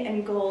navy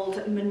and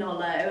gold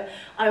Manolo.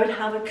 I would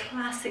have a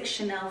classic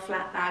Chanel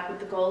flat bag with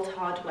the gold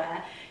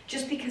hardware,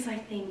 just because I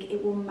think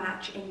it will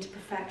match into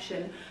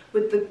perfection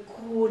with the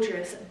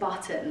gorgeous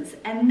buttons.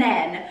 And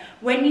then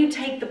when you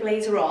take the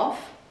blazer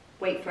off,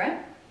 wait for it.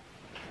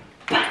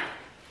 Bam,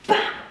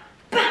 bam,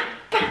 bam,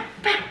 bam,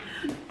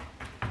 bam.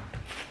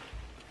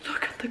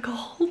 Look at the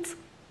gold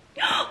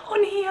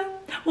on here.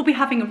 We'll be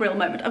having a real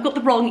moment. I've got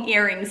the wrong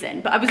earrings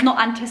in, but I was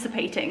not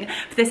anticipating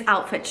for this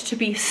outfit to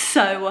be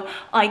so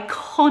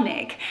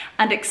iconic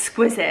and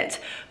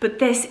exquisite. But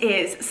this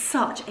is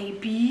such a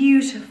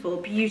beautiful,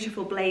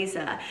 beautiful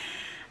blazer.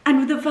 And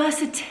with the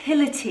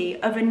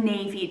versatility of a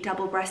navy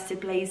double-breasted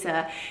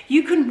blazer,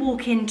 you can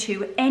walk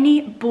into any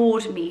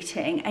board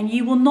meeting and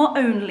you will not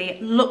only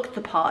look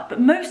the part,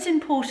 but most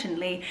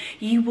importantly,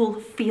 you will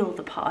feel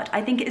the part.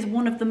 I think it is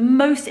one of the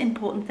most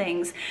important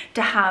things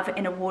to have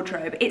in a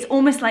wardrobe. It's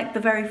almost like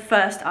the very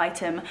first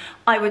item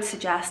I would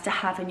suggest to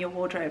have in your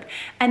wardrobe.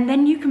 And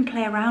then you can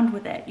play around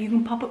with it. You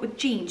can pop it with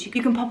jeans, you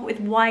can pop it with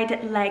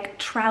wide leg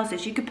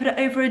trousers, you could put it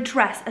over a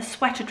dress, a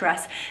sweater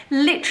dress,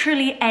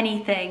 literally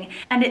anything.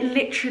 And it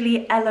literally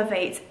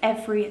elevates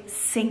every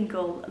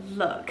single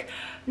look.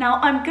 Now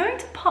I'm going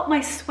to pop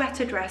my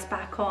sweater dress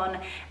back on,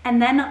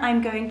 and then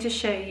I'm going to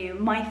show you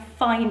my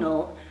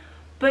final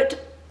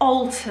but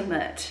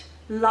ultimate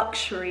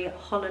luxury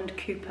Holland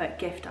Cooper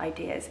gift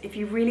ideas. If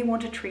you really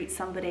want to treat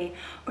somebody,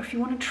 or if you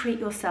want to treat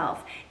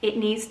yourself, it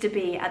needs to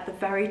be at the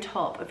very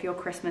top of your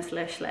Christmas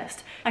wish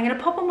list. I'm going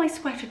to pop on my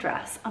sweater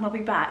dress and I'll be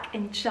back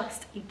in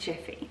just a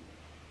jiffy.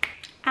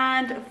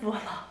 And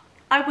voila.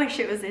 I wish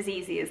it was as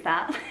easy as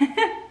that.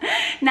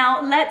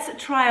 Now let's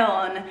try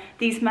on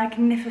these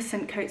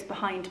magnificent coats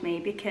behind me,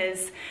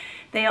 because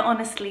they are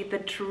honestly the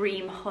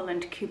dream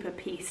Holland Cooper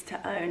piece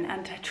to own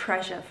and to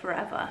treasure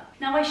forever.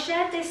 Now I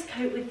shared this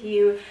coat with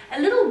you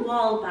a little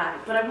while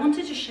back, but I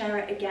wanted to share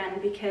it again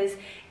because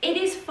it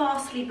is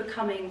fastly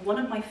becoming one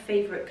of my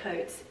favorite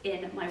coats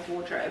in my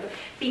wardrobe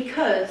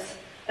because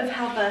of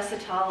how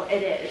versatile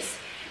it is.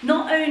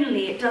 Not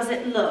only does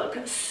it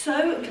look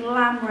so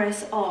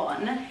glamorous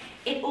on,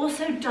 it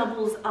also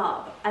doubles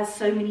up as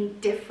so many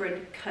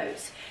different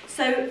coats.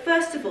 So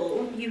first of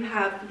all, you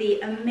have the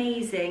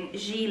amazing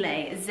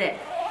gilet zip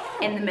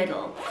in the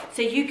middle.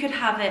 So you could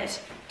have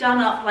it done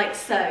up like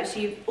so. So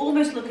you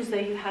almost look as though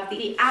you have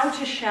the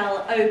outer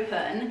shell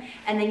open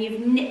and then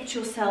you've nipped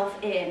yourself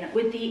in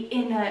with the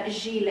inner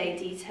gilet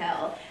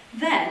detail.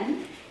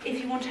 Then, if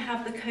you want to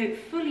have the coat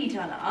fully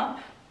done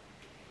up,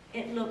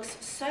 it looks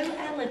so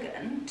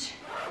elegant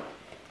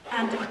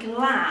and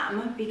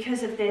glam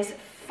because of this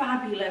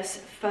fabulous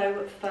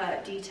faux fur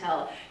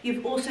detail.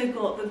 You've also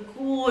got the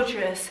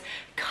gorgeous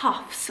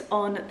cuffs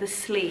on the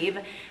sleeve,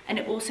 and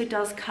it also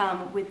does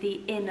come with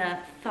the inner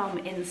thumb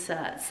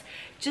inserts,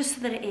 just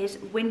so that it is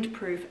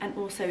windproof and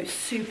also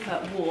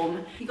super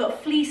warm. You've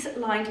got fleece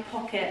lined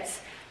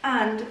pockets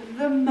and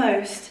the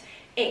most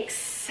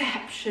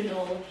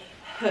exceptional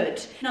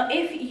hood. Now,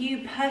 if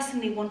you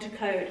personally want a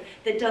coat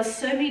that does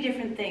so many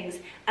different things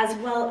as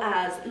well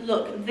as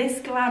look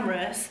this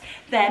glamorous,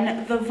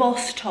 then the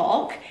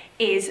Vostok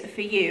is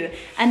for you.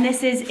 And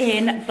this is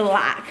in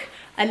black.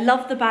 I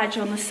love the badge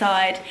on the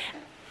side.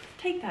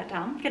 Take that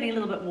down, getting a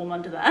little bit warm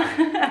under there.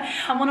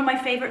 And one of my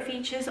favorite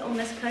features on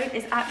this coat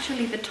is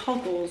actually the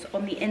toggles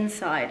on the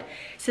inside,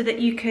 so that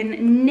you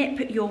can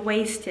nip your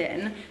waist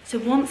in. So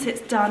once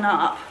it's done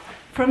up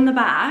from the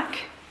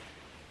back,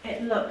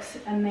 it looks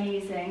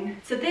amazing.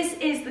 So this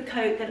is the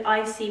coat that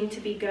I seem to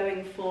be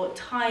going for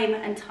time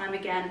and time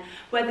again,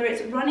 whether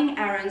it's running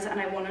errands and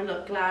I want to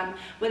look glam,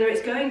 whether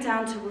it's going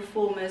down to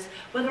reformers,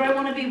 whether I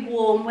want to be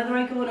warm, whether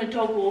I go on a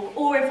dog walk,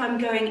 or if I'm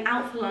going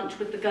out for lunch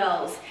with the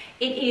girls.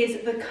 It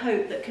is the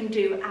coat that can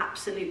do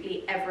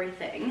absolutely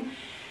everything.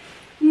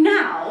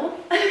 Now,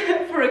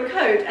 for a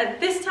coat at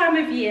this time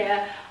of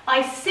year,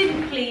 I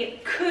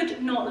simply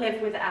could not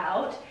live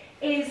without,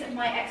 is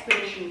my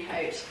expedition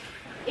coat.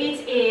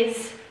 It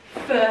is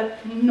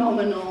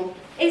phenomenal.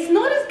 It's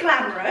not as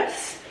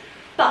glamorous,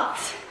 but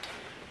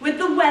with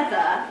the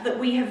weather that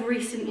we have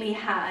recently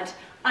had,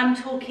 I'm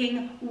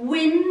talking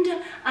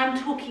wind, I'm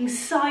talking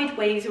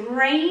sideways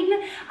rain,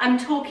 I'm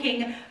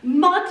talking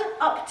mud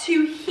up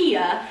to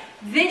here,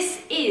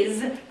 this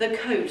is the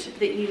coat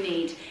that you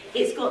need.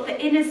 It's got the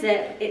inner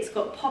zip, it's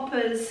got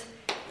poppers,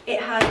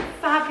 it has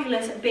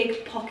fabulous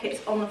big pockets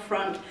on the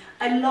front.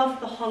 I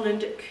love the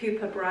Holland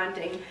Cooper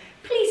branding.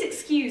 Please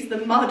excuse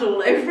the mud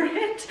all over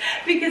it,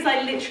 because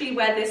I literally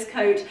wear this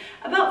coat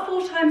about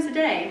 4 times a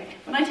day.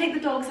 When I take the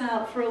dogs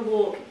out for a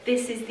walk,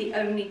 this is the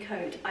only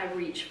coat I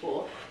reach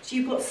for. So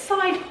you've got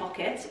side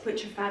pockets,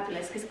 which are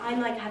fabulous, because I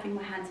like having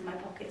my hands in my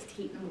pockets to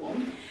keep them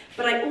warm.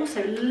 But I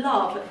also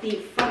love the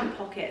front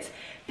pockets,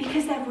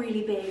 because they're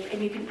really big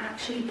and you can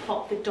actually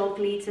pop the dog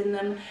leads in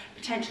them,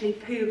 potentially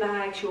poo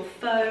bags, your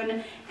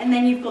phone, and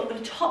then you've got the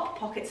top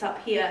pockets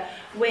up here,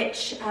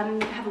 which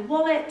have a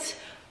wallet,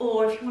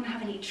 or if you want to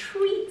have any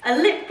treats, a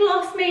lip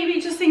gloss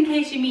maybe, just in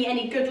case you meet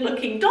any good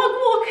looking dog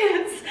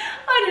walkers,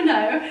 I don't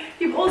know.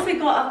 You've also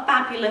got a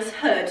fabulous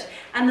hood,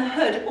 and the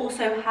hood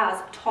also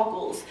has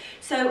toggles.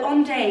 So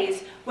on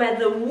days where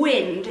the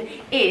wind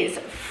is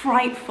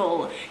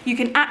frightful, you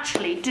can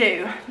actually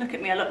do, look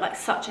at me, I look like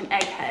such an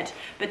egghead,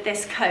 but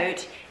this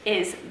coat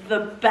is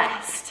the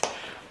best.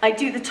 I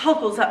do the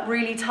toggles up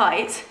really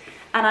tight,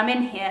 and I'm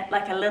in here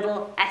like a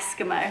little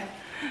Eskimo.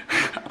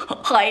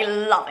 I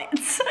love it.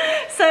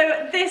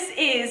 So this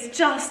is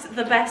just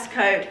the best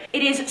coat.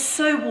 It is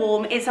so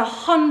warm. It's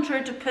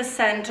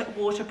 100%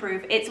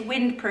 waterproof. It's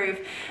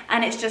windproof,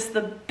 and it's just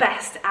the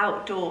best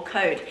outdoor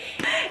coat.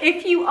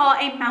 If you are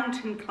a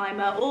mountain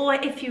climber, or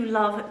if you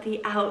love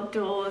the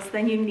outdoors,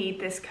 then you need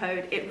this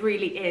coat. It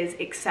really is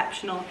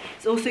exceptional.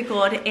 It's also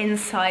got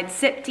inside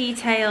zip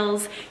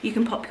details. You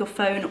can pop your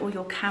phone or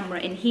your camera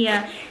in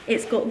here.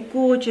 It's got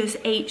gorgeous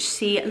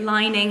HC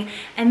lining,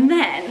 and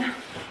then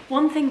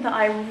one thing that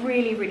I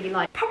really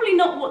like, probably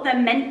not what they're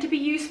meant to be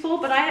used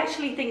for, but I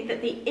actually think that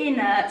the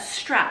inner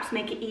straps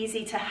make it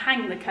easy to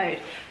hang the coat.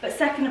 But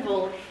second of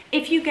all,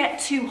 if you get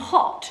too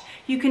hot,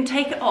 you can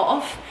take it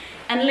off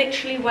and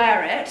literally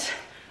wear it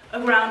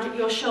around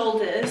your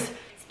shoulders.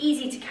 It's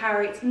easy to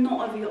carry, it's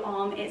not over your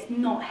arm, it's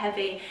not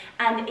heavy,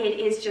 and it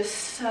is just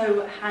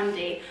so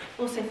handy.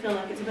 Also feel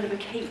like it's a bit of a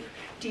cape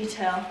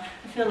detail.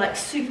 I feel like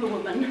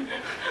Superwoman.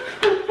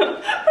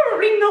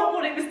 Probably not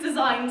what it was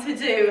designed to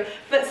do,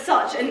 but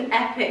such an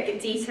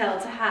epic detail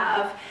to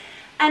have.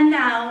 And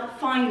now,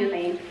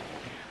 finally,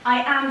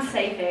 I am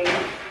saving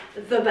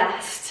the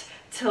best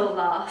till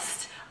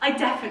last. I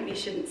definitely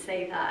shouldn't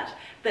say that,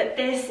 but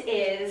this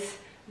is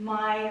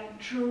my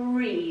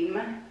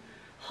dream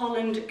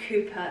Holland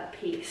Cooper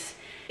piece.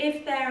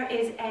 If there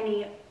is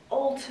any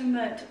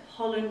ultimate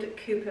Holland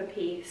Cooper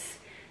piece,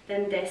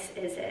 then this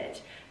is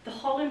it. The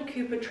Holland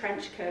Cooper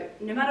trench coat,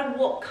 no matter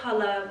what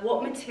colour,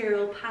 what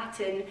material,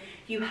 pattern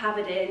you have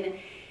it in,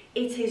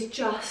 it is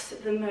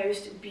just the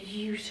most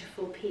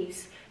beautiful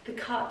piece. The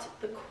cut,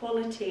 the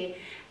quality,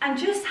 and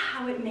just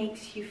how it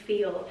makes you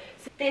feel.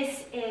 So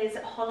this is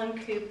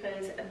Holland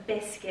Cooper's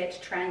Biscuit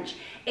Trench.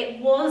 It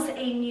was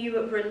a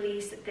new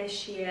release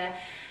this year,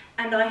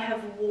 and I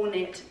have worn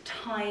it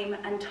time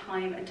and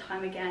time and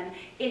time again.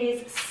 It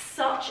is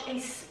such a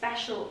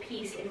special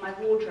piece in my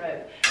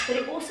wardrobe, but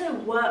it also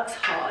works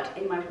hard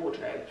in my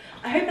wardrobe.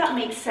 I hope that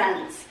makes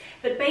sense.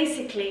 But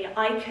basically,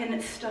 I can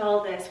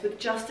style this with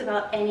just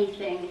about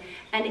anything,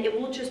 and it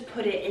will just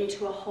put it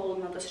into a whole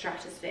nother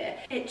stratosphere.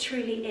 It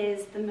truly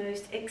is the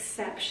most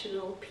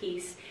exceptional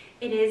piece.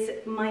 It is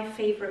my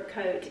favourite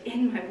coat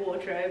in my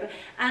wardrobe,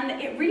 and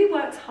it really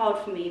works hard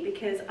for me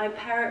because I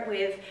pair it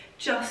with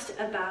just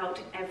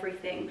about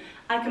everything.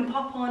 I can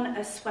pop on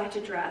a sweater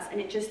dress and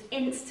it just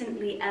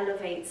instantly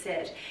elevates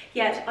it,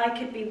 yet I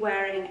could be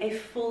wearing a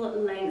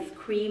full-length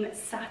cream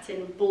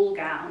satin ball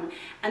gown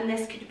and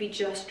this could be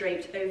just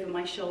draped over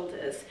my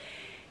shoulders.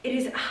 It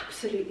is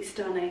absolutely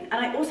stunning,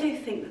 and I also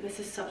think that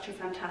this is such a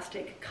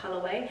fantastic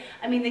colourway.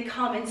 I mean, they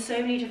come in so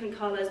many different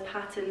colours,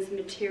 patterns,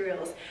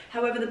 materials.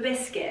 However, the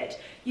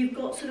biscuit, you've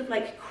got sort of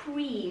like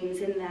creams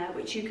in there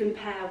which you can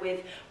pair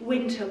with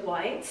winter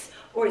whites,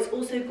 or it's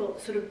also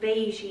got sort of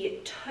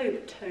beigey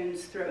taupe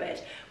tones through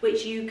it,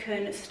 which you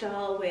can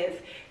style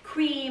with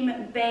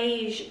cream,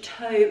 beige,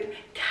 taupe,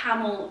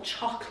 camel,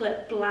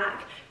 chocolate,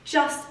 black,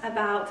 just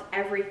about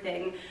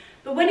everything.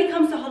 But when it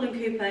comes to Holland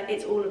Cooper,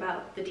 it's all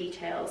about the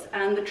details,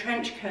 and the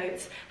trench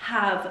coats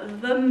have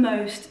the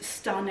most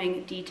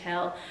stunning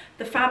detail.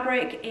 The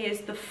fabric is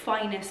the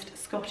finest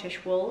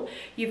Scottish wool.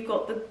 You've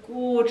got the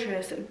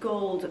gorgeous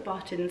gold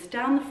buttons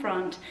down the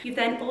front. You've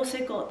then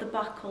also got the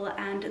buckle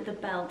and the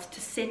belt to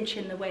cinch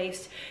in the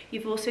waist.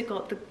 You've also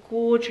got the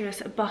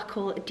gorgeous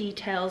buckle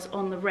details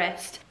on the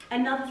wrist.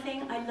 Another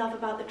thing I love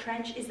about the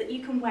trench is that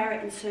you can wear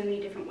it in so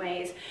many different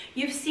ways.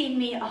 You've seen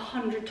me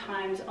 100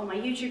 times on my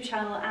YouTube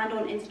channel and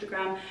on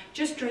Instagram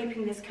just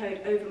draping this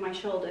coat over my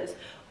shoulders.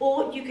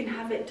 Or you can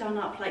have it done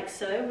up like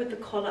so with the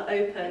collar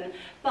open.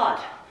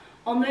 But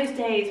on those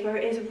days where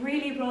it is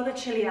really rather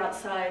chilly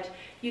outside,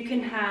 you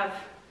can have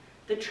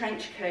the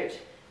trench coat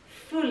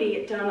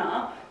fully done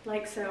up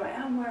like so. I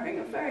am wearing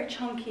a very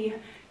chunky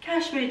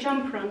cashmere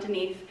jumper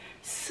underneath,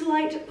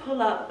 slight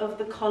pull up of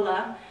the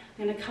collar.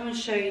 I'm going to come and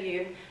show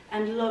you,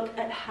 and look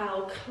at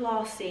how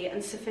classy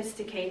and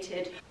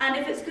sophisticated. And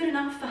if it's good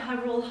enough for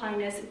Her Royal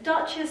Highness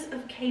Duchess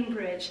of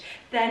Cambridge,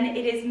 then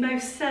it is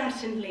most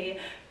certainly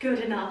good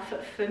enough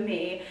for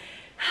me.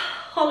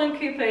 Holland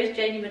Cooper is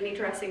genuinely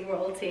dressing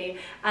royalty,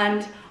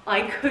 and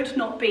I could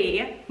not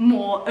be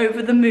more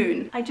over the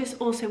moon. I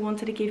just also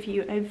wanted to give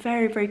you a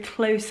very, very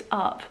close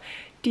up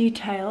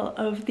detail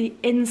of the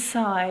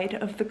inside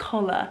of the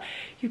collar.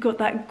 You've got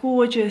that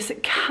gorgeous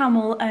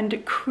camel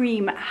and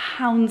cream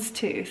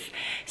houndstooth.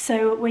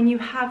 So when you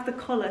have the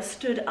collar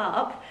stood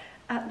up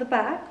at the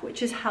back,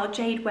 which is how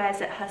Jade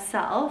wears it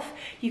herself,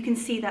 you can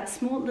see that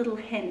small little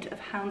hint of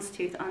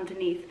houndstooth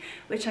underneath,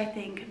 which I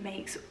think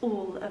makes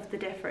all of the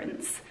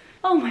difference.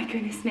 Oh my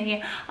goodness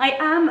me, I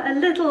am a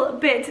little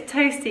bit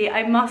toasty,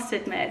 I must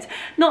admit.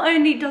 Not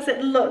only does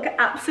it look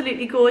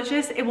absolutely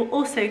gorgeous, it will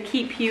also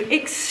keep you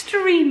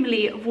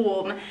extremely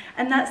warm,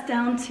 and that's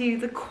down to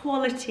the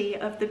quality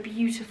of the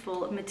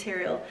beautiful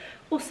material.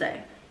 Also,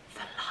 the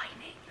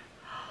lining.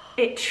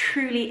 It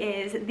truly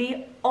is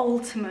the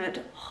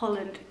ultimate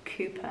Holland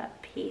Cooper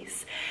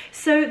piece.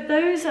 So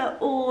those are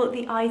all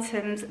the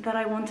items that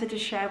I wanted to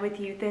share with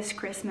you this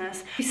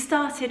Christmas. We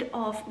started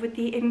off with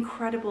the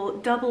incredible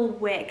double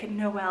wick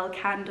Noel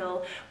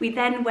candle. We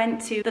then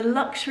went to the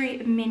luxury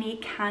mini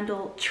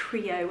candle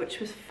trio, which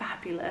was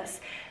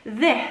fabulous.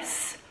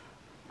 This,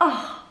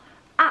 oh,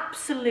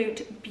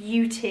 absolute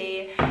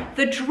beauty.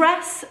 The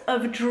dress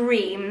of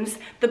dreams,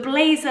 the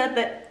blazer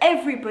that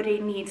everybody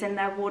needs in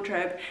their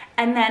wardrobe,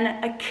 and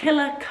then a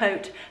killer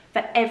coat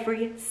for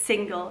every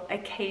single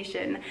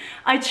occasion.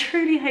 I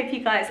truly hope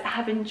you guys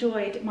have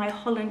enjoyed my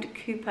Holland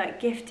Cooper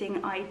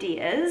gifting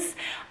ideas.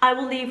 I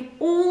will leave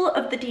all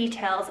of the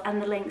details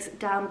and the links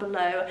down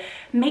below.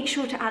 Make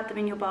sure to add them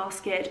in your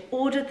basket.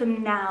 Order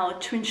them now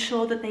to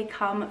ensure that they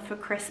come for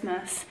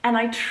Christmas. And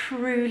I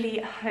truly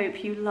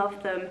hope you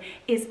love them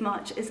as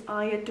much as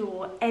I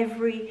adore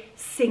every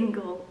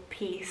single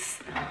piece.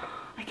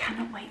 I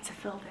cannot wait to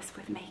fill this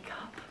with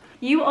makeup.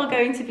 You are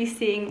going to be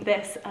seeing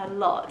this a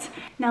lot.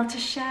 Now, to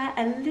share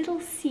a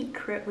little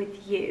secret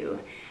with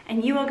you,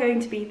 and you are going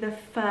to be the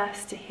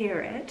first to hear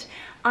it,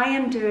 I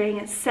am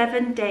doing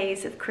 7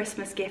 days of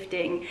Christmas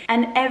gifting,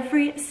 and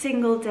every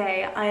single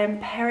day I am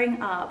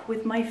pairing up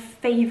with my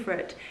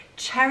favorite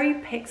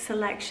cherry-picked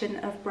selection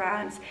of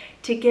brands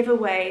to give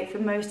away the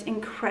most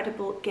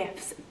incredible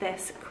gifts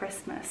this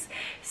Christmas.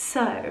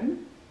 So,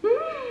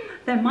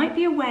 there might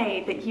be a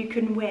way that you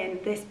can win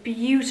this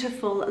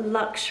beautiful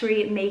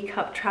luxury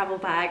makeup travel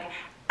bag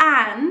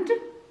and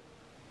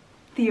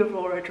the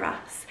Aurora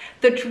dress,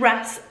 the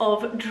dress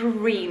of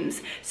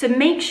dreams. So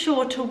make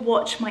sure to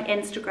watch my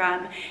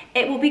Instagram.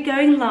 It will be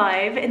going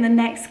live in the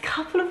next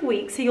couple of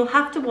weeks, so you'll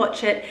have to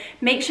watch it.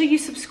 Make sure you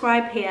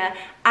subscribe here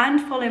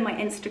and follow my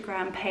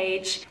Instagram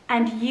page,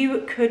 and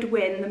you could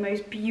win the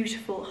most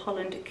beautiful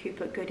Holland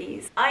Cooper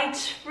goodies. I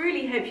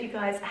truly hope you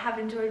guys have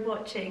enjoyed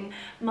watching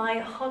my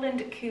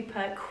Holland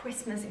Cooper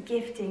Christmas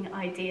gifting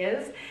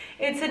ideas.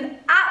 It's an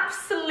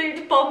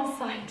absolute bomb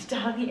site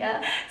down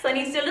here, so I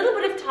need to do a little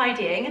bit of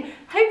tidying.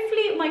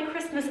 Hopefully my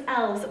Christmas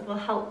elves will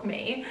help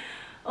me.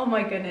 Oh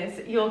my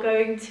goodness, you're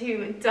going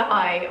to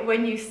die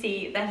when you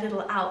see their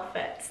little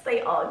outfits.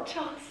 They are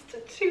just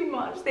too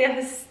much. They are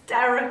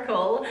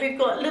hysterical. We've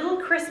got little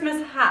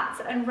Christmas hats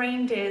and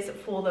reindeers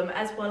for them,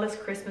 as well as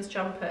Christmas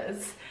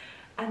jumpers.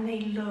 And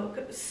they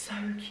look so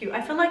cute. I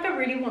feel like I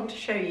really want to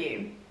show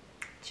you.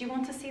 Do you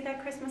want to see their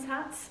Christmas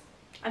hats?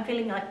 I'm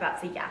feeling like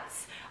that's a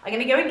yes. I'm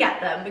gonna go and get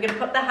them. We're gonna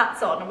put their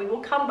hats on, and we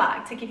will come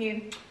back to give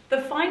you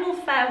the final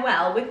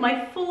farewell with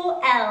my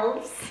 4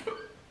 elves.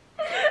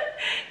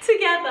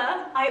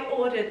 Together, I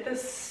ordered the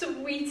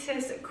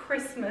sweetest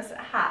Christmas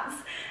hats,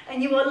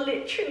 and you are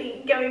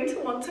literally going to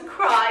want to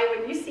cry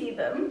when you see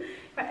them.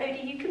 Right,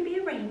 Odie, you can be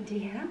a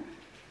reindeer.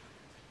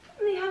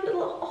 And they have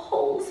little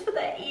holes for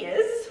their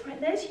ears. Right,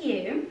 there's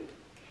you.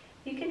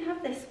 You can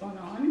have this one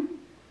on.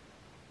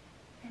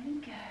 There we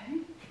go.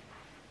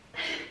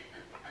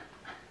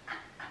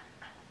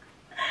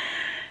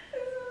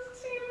 This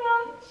was too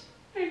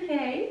much.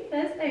 Okay,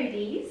 there's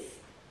Odie's.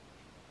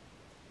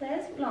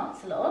 There's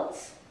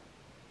Lancelot's.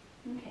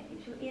 Okay,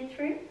 get your ear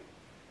through.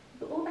 You've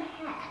got all the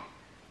hair.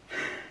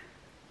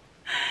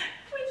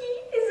 Twiggy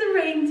is a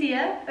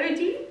reindeer.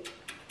 Odie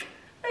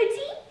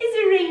is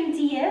a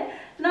reindeer.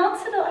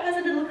 Lancelot has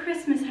a little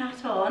Christmas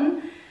hat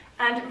on.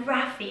 And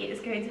Raffi is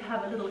going to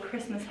have a little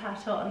Christmas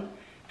hat on.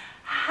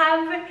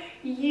 Have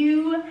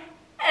you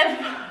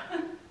ever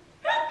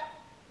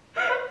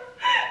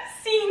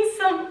seen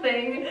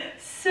something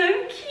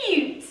so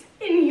cute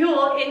in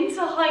your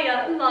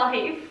entire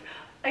life?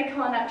 I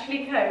can't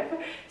actually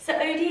cope. So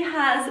Odie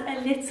has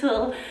a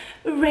little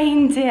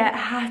reindeer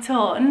hat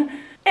on.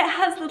 It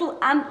has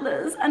little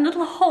antlers and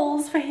little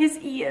holes for his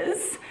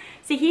ears.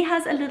 So he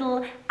has a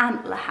little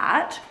antler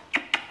hat.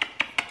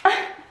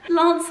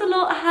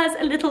 Lancelot has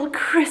a little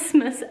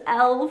Christmas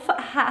elf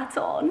hat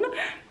on.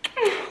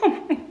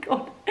 Oh my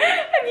god.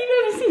 Have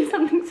you ever seen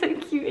something so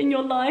cute in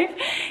your life?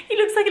 He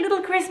looks like a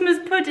little Christmas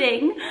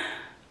pudding.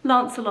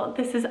 Lancelot,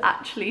 this is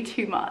actually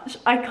too much.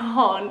 I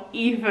can't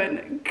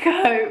even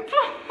cope.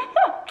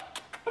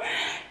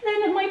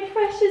 Then my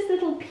precious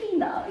little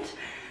Peanut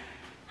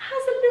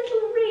has a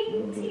little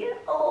reindeer.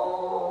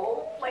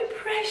 Oh, my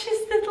precious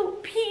little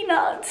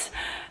Peanut.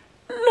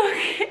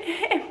 Look at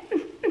him.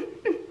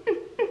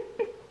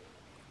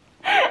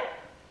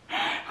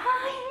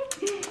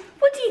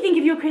 think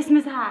of your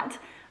Christmas hat?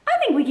 I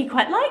think Wiggy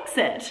quite likes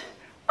it.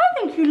 I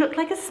think you look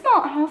like a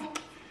smart house.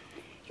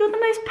 You're the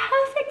most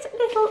perfect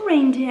little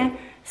reindeer.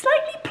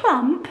 Slightly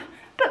plump,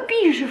 but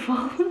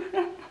beautiful.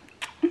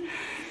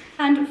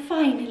 And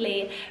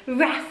finally,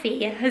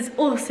 Raffi has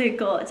also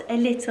got a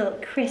little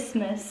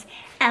Christmas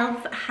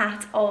elf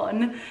hat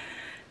on.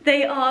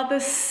 They are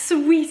the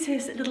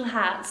sweetest little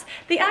hats.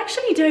 They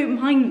actually don't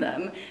mind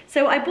them.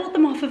 So I bought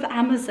them off of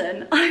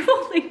Amazon. I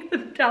will link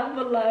them down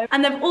below.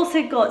 And they've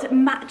also got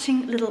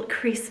matching little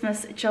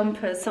Christmas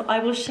jumpers. So I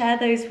will share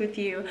those with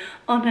you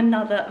on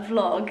another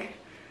vlog.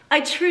 I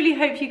truly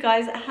hope you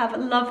guys have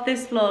loved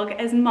this vlog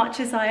as much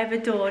as I have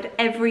adored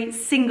every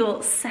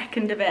single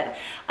second of it.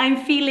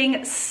 I'm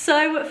feeling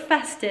so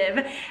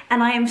festive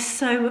and I am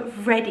so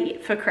ready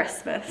for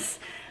Christmas.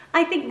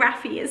 I think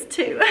Raffi is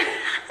too.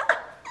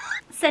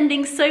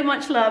 Sending so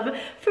much love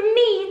from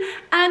me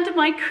and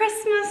my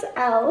Christmas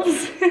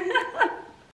elves.